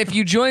 And if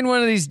you join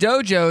one of these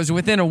dojos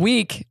within a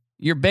week,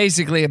 you're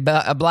basically a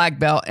black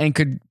belt and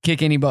could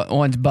kick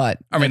anyone's butt.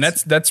 I mean,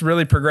 that's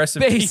really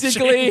progressive.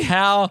 Basically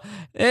how,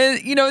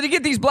 to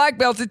get these black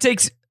belts, it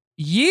takes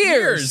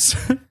years.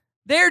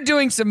 They're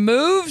doing some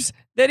moves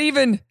that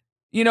even,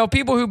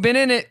 people who've been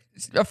in it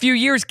a few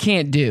years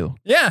can't do.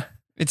 Yeah.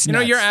 It's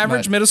your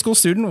average middle school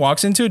student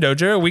walks into a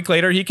dojo. A week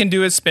later, he can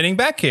do his spinning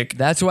back kick.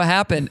 That's what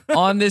happened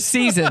on this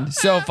season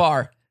so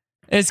far.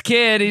 This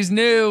kid, he's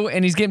new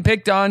and he's getting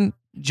picked on,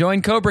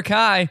 joined Cobra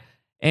Kai.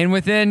 And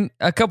within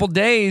a couple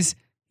days,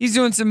 he's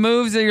doing some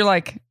moves that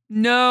you're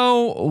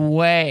no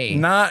way.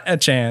 Not a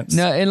chance.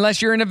 No,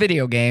 unless you're in a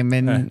video game.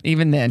 And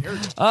even then.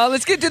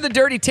 Let's get to the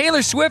dirty.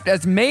 Taylor Swift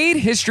has made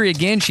history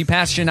again. She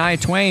passed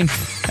Shania Twain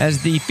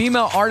as the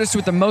female artist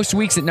with the most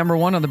weeks at number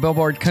 1 on the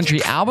Billboard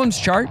Country Albums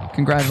chart.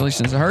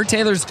 Congratulations to her.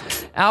 Taylor's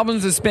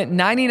albums have spent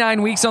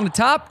 99 weeks on the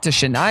top to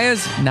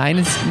Shania's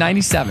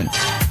 97.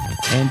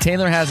 And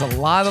Taylor has a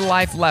lot of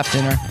life left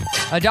in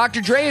her.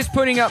 Dr. Dre is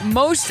putting up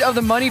most of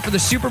the money for the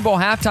Super Bowl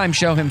halftime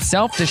show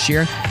himself this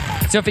year.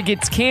 So if it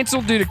gets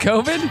canceled due to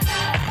COVID,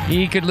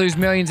 he could lose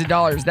millions of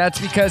dollars. That's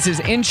because his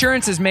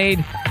insurance has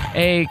made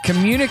a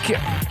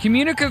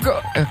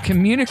communicable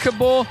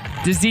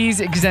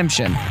disease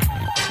exemption,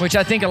 which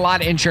I think a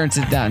lot of insurance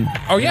has done.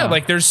 Oh, yeah.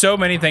 Like, there's so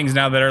many things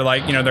now that are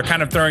like, they're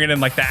kind of throwing it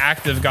in like the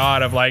act of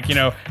God of like,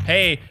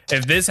 hey,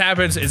 if this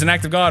happens, it's an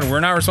act of God.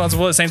 We're not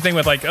responsible. The same thing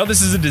with like, oh,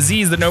 this is a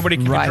disease that nobody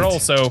can control.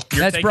 So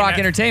that's Brock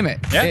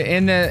Entertainment. Yeah.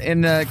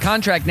 In the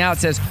contract now, it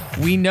says,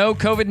 we know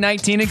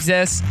COVID-19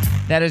 exists.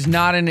 That is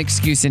not an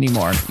excuse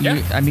anymore.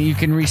 Yeah. You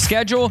can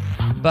reschedule,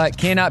 but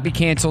cannot be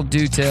canceled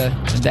due to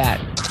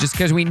that. Just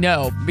because we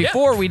know.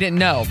 Before we didn't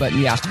know, but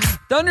yeah.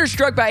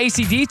 Thunderstruck by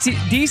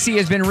AC/DC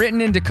has been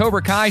written into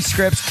Cobra Kai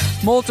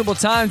scripts multiple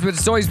times, but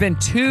it's always been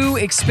too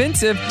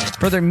expensive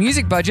for their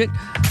music budget.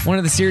 One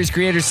of the series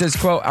creators says,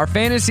 quote, our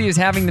fantasy is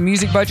having the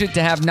music budget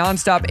to have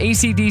nonstop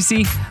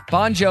AC/DC,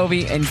 Bon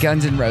Jovi, and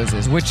Guns N'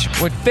 Roses, which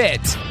would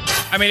fit.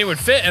 I mean, it would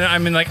fit. And I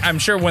mean, like, I'm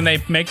sure when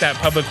they make that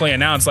publicly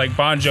announced, like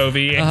Bon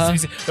Jovi,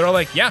 AC/DC, they're all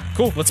like, yeah,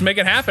 cool, let's make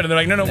it happen. And they're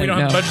like, no, we don't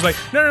have the budget. Like,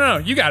 no,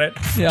 you got it.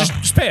 Yeah.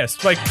 Just pay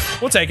us. Like,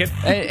 we'll take it.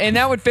 And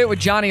that would fit with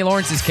Johnny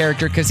Lawrence's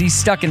character because he's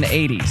stuck in the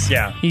 80s.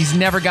 Yeah. He's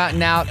never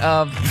gotten out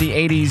of the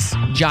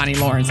 80s Johnny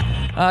Lawrence.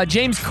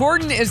 James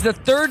Corden is the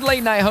third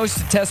late night host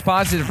to test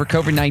positive for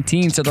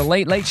COVID-19. So the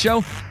Late Late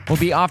Show will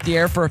be off the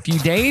air for a few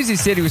days. He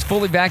said he was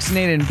fully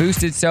vaccinated and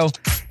boosted, so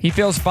he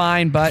feels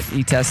fine, but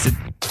he tested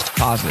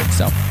positive.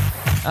 So.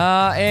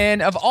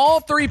 And of all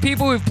three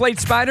people who've played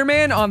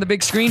Spider-Man on the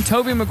big screen,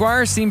 Tobey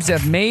Maguire seems to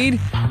have made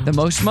the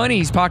most money.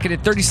 He's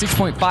pocketed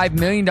 $36.5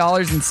 million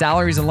in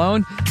salaries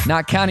alone,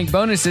 not counting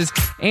bonuses.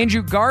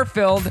 Andrew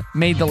Garfield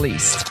made the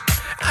least.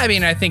 I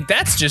mean, I think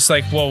that's just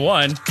like, well,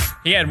 one,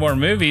 he had more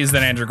movies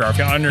than Andrew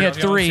Garfield. He had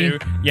 3.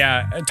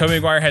 Yeah, Tobey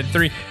Maguire had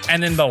 3.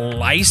 And then the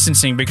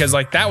licensing, because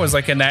like that was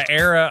like in that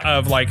era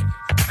of like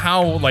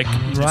how like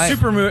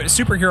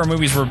superhero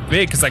movies were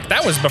big, because like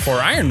that was before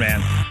Iron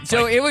Man.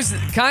 So it was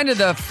kind of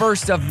the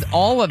first of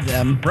all of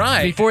them,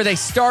 right? Before they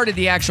started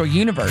the actual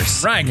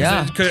universe, right?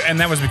 Yeah. And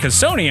that was because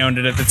Sony owned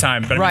it at the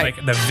time. But I mean,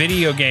 like the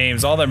video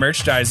games, all the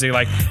merchandise,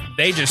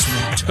 they just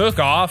took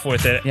off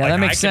with it. Yeah, like, that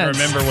makes sense.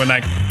 I can remember when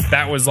like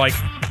that was like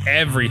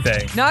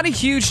everything. Not a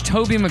huge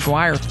Tobey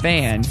Maguire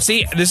fan.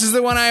 See, this is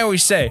the one I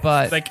always say.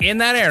 But like in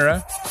that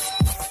era,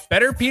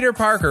 better Peter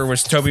Parker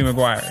was Tobey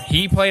Maguire.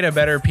 He played a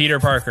better Peter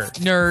Parker.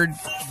 Nerd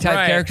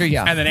type character,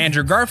 yeah. And then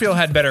Andrew Garfield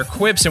had better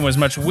quips and was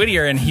much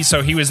wittier, and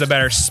he was the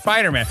better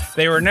Spider-Man.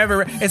 They were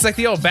never... It's like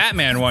the old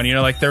Batman one,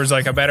 like there was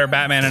like a better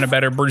Batman and a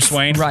better Bruce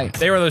Wayne. Right.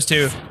 They were those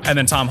two, and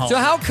then Tom Holland.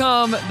 So how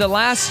come the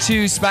last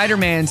 2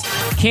 Spider-Mans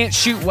can't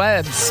shoot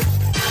webs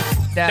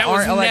that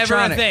aren't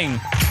electronic? Never a thing.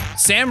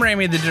 Sam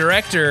Raimi, the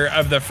director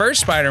of the first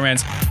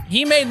Spider-Mans,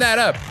 he made that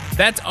up.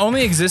 That's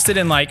only existed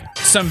in like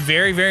some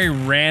very, very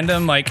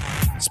random like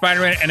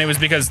Spider-Man, and it was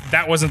because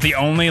that wasn't the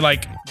only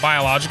like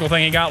biological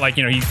thing he got. Like,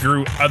 he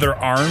grew other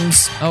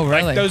arms. Oh,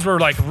 really? Like, those were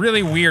like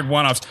really weird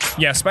one-offs.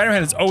 Yeah,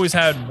 Spider-Man has always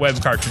had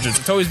web cartridges.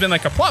 It's always been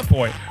like a plot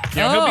point.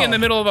 He'll be in the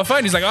middle of a fight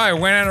and he's like, oh, I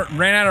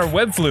ran out of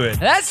web fluid.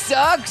 That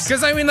sucks.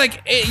 Because I mean,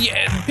 like,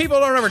 people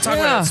don't ever talk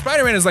about it.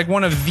 Spider-Man is like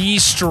one of the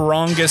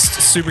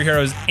strongest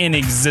superheroes in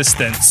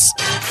existence.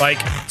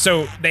 Like,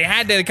 so they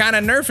had to kind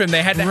of nerf him.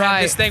 They had to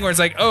have this thing where it's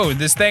like, oh,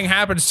 this thing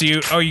happens to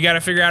you. Oh, you got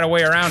to figure out a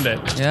way around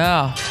it.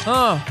 Yeah.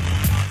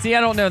 See,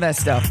 I don't know that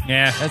stuff.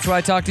 Yeah. That's why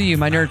I talk to you,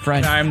 my nerd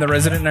friend. I'm the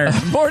resident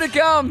nerd. More to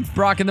come.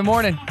 Brock in the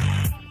morning.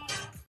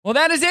 Well,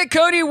 that is it,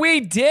 Cody. We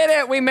did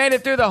it. We made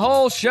it through the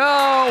whole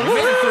show. We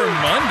made it through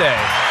Monday.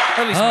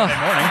 Or at least Monday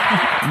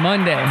morning.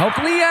 Monday.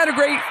 Hopefully you had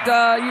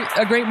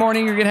a great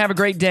morning. You're going to have a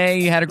great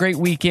day. You had a great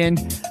weekend.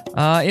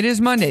 It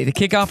is Monday, the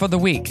kickoff of the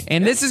week.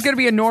 And this is going to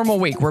be a normal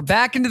week. We're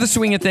back into the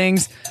swing of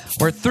things.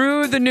 We're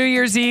through the New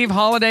Year's Eve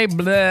holiday.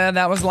 Blah,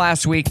 that was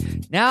last week.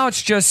 Now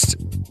it's just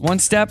one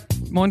step,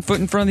 one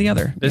foot in front of the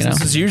other.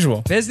 Business as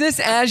usual. Business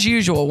as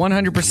usual,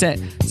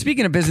 100%.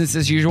 Speaking of business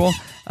as usual,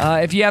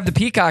 if you have the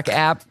Peacock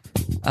app,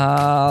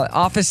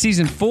 Office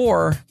Season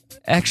 4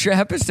 extra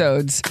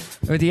episodes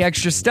with the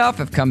extra stuff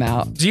have come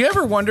out. Do you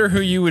ever wonder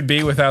who you would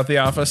be without The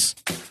Office?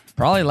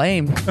 Probably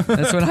lame.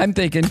 That's what I'm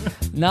thinking.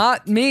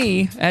 Not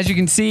me. As you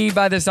can see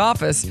by this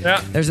office,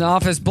 there's an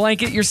office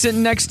blanket you're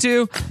sitting next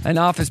to, an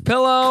office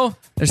pillow.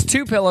 There's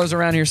 2 pillows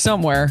around here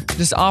somewhere.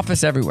 Just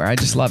office everywhere. I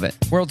just love it.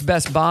 World's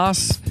best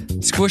boss.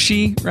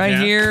 Squishy right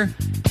here.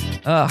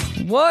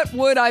 What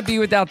would I be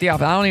without The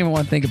Office? I don't even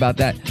want to think about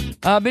that.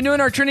 Been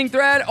doing our trending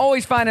thread.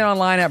 Always find it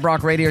online at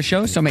Brock Radio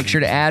Show, so make sure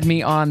to add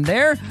me on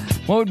there.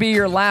 What would be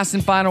your last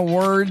and final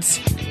words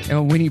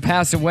when you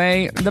pass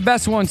away? The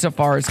best one so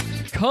far is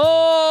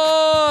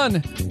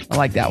con. I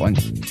like that one.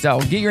 So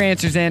get your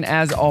answers in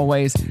as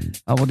always.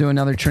 We'll do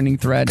another trending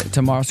thread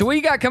tomorrow. So what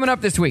you got coming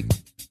up this week?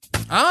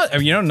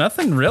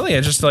 Nothing really.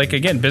 It's just like,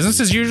 again, business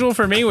as usual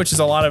for me, which is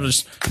a lot of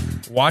just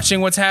watching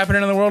what's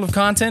happening in the world of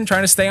content,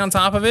 trying to stay on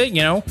top of it,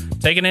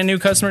 taking in new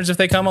customers if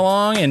they come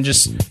along, and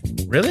just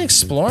really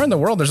exploring the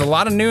world. There's a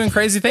lot of new and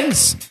crazy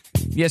things.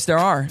 Yes, there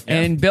are.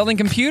 And building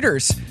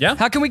computers. Yeah.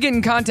 How can we get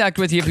in contact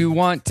with you if you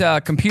want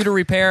computer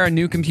repair, a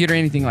new computer,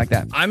 anything like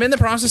that? I'm in the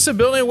process of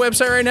building a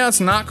website right now. It's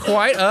not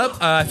quite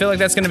up. I feel like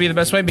that's going to be the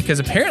best way because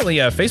apparently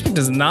Facebook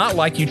does not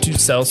like you to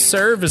sell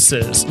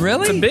services.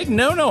 Really? It's a big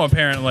no-no,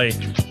 apparently.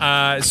 For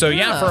a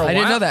while. I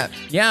didn't know that.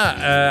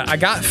 Yeah, I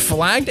got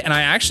flagged and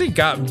I actually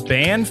got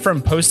banned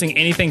from posting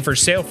anything for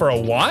sale for a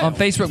while. On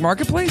Facebook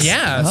Marketplace?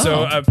 Yeah,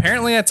 so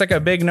apparently that's like a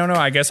big no-no.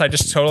 I guess I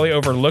just totally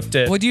overlooked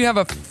it. Well, do you have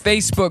a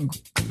Facebook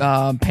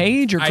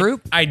page or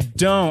group? I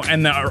don't.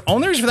 And the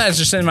only reason for that is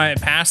just in my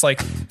past, like,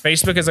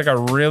 Facebook is like a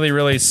really,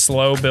 really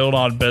slow build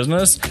on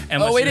business.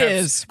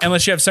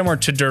 Unless you have somewhere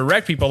to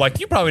direct people. Like,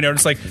 you probably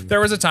noticed, like, there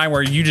was a time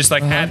where you just,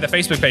 like, had the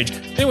Facebook page.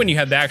 Then when you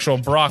had the actual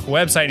Brock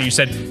website and you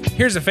said,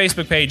 here's a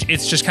Facebook page,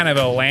 it's just kind of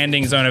a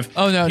landing zone of,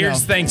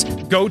 here's things,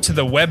 go to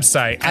the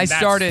website. I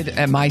started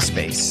at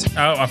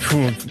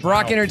MySpace.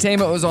 Brock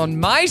Entertainment was on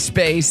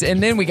MySpace,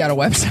 and then we got a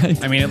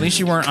website. I mean, at least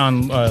you weren't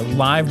on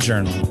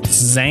LiveJournal.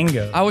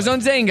 Zanga. I was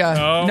on Zanga,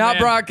 not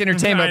Brock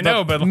Entertainment, I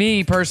know, but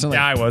me personally.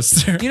 Yeah, I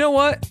was. You know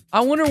what?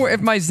 I wonder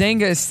if my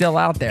Zanga is still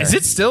out there. Is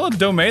it still a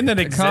domain that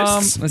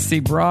exists? Let's see,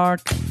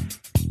 Brock.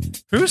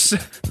 Who's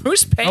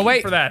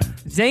paying for that?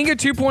 Zanga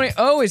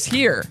 2.0 is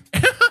here.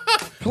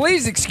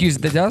 Please excuse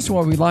the dust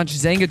while we launch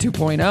Zanga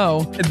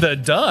 2.0. The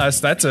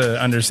dust? That's an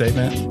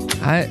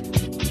understatement.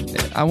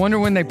 I wonder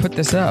when they put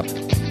this up.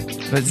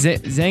 But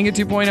Zanga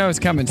 2.0 is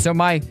coming. So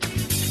my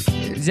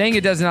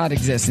Zanga does not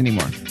exist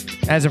anymore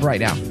as of right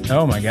now.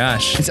 Oh my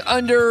gosh. It's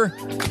under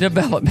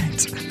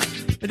development.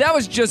 But that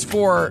was just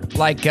for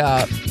like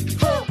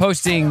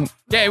posting.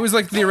 Yeah, it was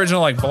like the original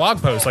like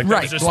blog post. Like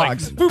right, was just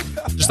blogs.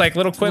 Like just like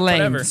little quip,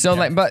 whatever.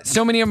 So but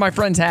so many of my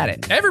friends had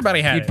it.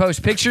 Everybody had it. You'd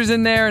post pictures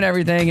in there and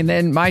everything, and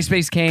then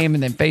MySpace came,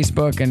 and then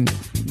Facebook, and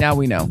now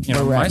we know. You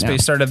know,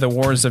 MySpace started the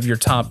wars of your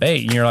top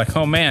 8, and you're like,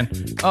 oh man.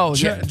 Oh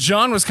yeah.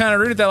 John was kind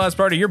of rude at that last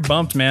party. You're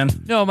bumped, man.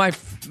 No,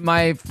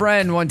 my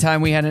friend, one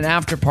time we had an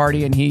after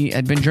party, and he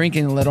had been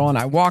drinking a little, and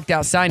I walked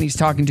outside, and he's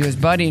talking to his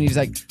buddy, and he's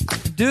like,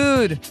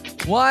 dude,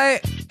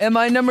 why am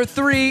I number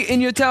 3 in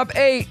your top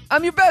 8?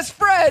 I'm your best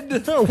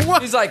friend.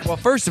 What? He's like, well,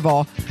 first of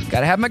all,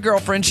 gotta have my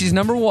girlfriend. She's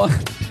number 1.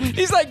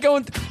 He's like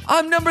going,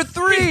 I'm number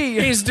 3.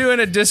 He's doing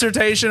a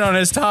dissertation on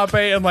his top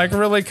 8 and like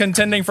really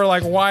contending for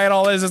like why it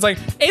all is. It's like,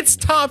 it's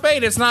top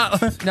 8. It's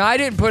not. No, I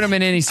didn't put them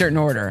in any certain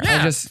order.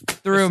 Yeah. I just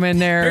threw them in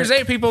there. There's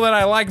 8 people that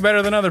I like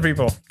better than other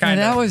people. Kind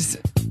of.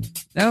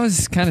 That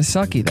was kind of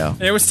sucky though.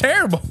 It was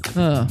terrible.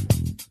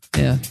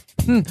 Yeah.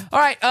 All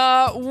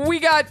right,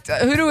 we got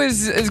who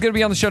is going to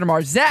be on the show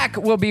tomorrow. Zach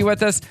will be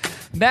with us,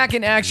 back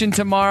in action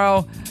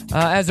tomorrow.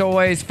 As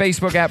always,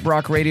 Facebook at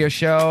Brock Radio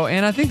Show,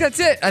 and I think that's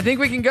it. I think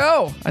we can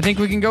go.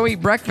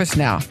 Eat breakfast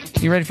now.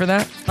 You ready for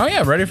that? Oh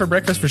yeah, ready for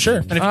breakfast for ssure.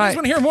 And if you guys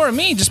want to hear more of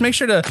me, just make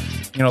sure to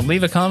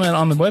leave a comment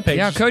on the webpage.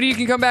 Yeah, Cody, you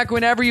can come back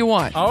whenever you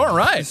want. All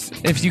right.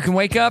 If you can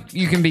wake up,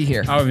 you can be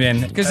here. Oh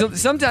man,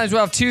 because sometimes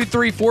we'll have 2,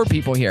 3, 4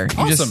 people here.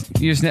 Awesome.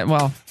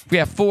 If we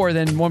have 4,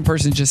 then one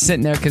person's just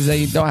sitting there because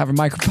they don't have a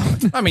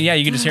microphone. I mean, yeah,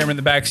 you can just hear them in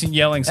the back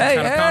yelling some kind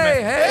of comment.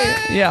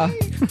 Hey. Yeah.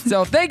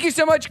 So thank you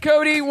so much,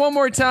 Cody. One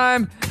more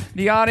time.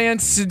 The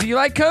audience, do you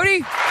like Cody?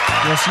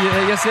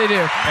 Yes, they do.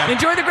 Yeah.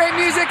 Enjoy the great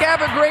music.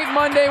 Have a great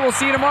Monday. We'll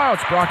see you tomorrow.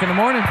 It's Brock in the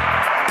Morning.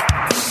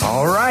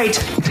 All right.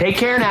 Take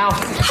care now.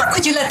 How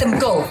could you let them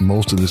go?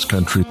 Most of this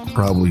country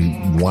probably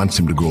wants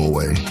him to go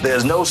away.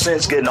 There's no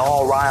sense getting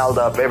all riled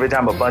up every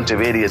time a bunch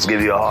of idiots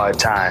give you a hard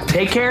time.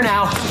 Take care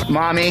now.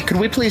 Mommy, could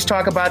we please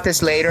talk about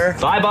this later?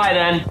 Bye-bye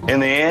then. In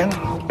the end,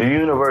 the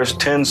universe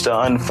tends to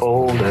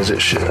unfold as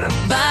it should.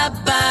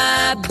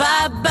 Bye-bye,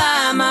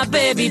 bye-bye, my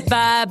baby,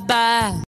 bye-bye.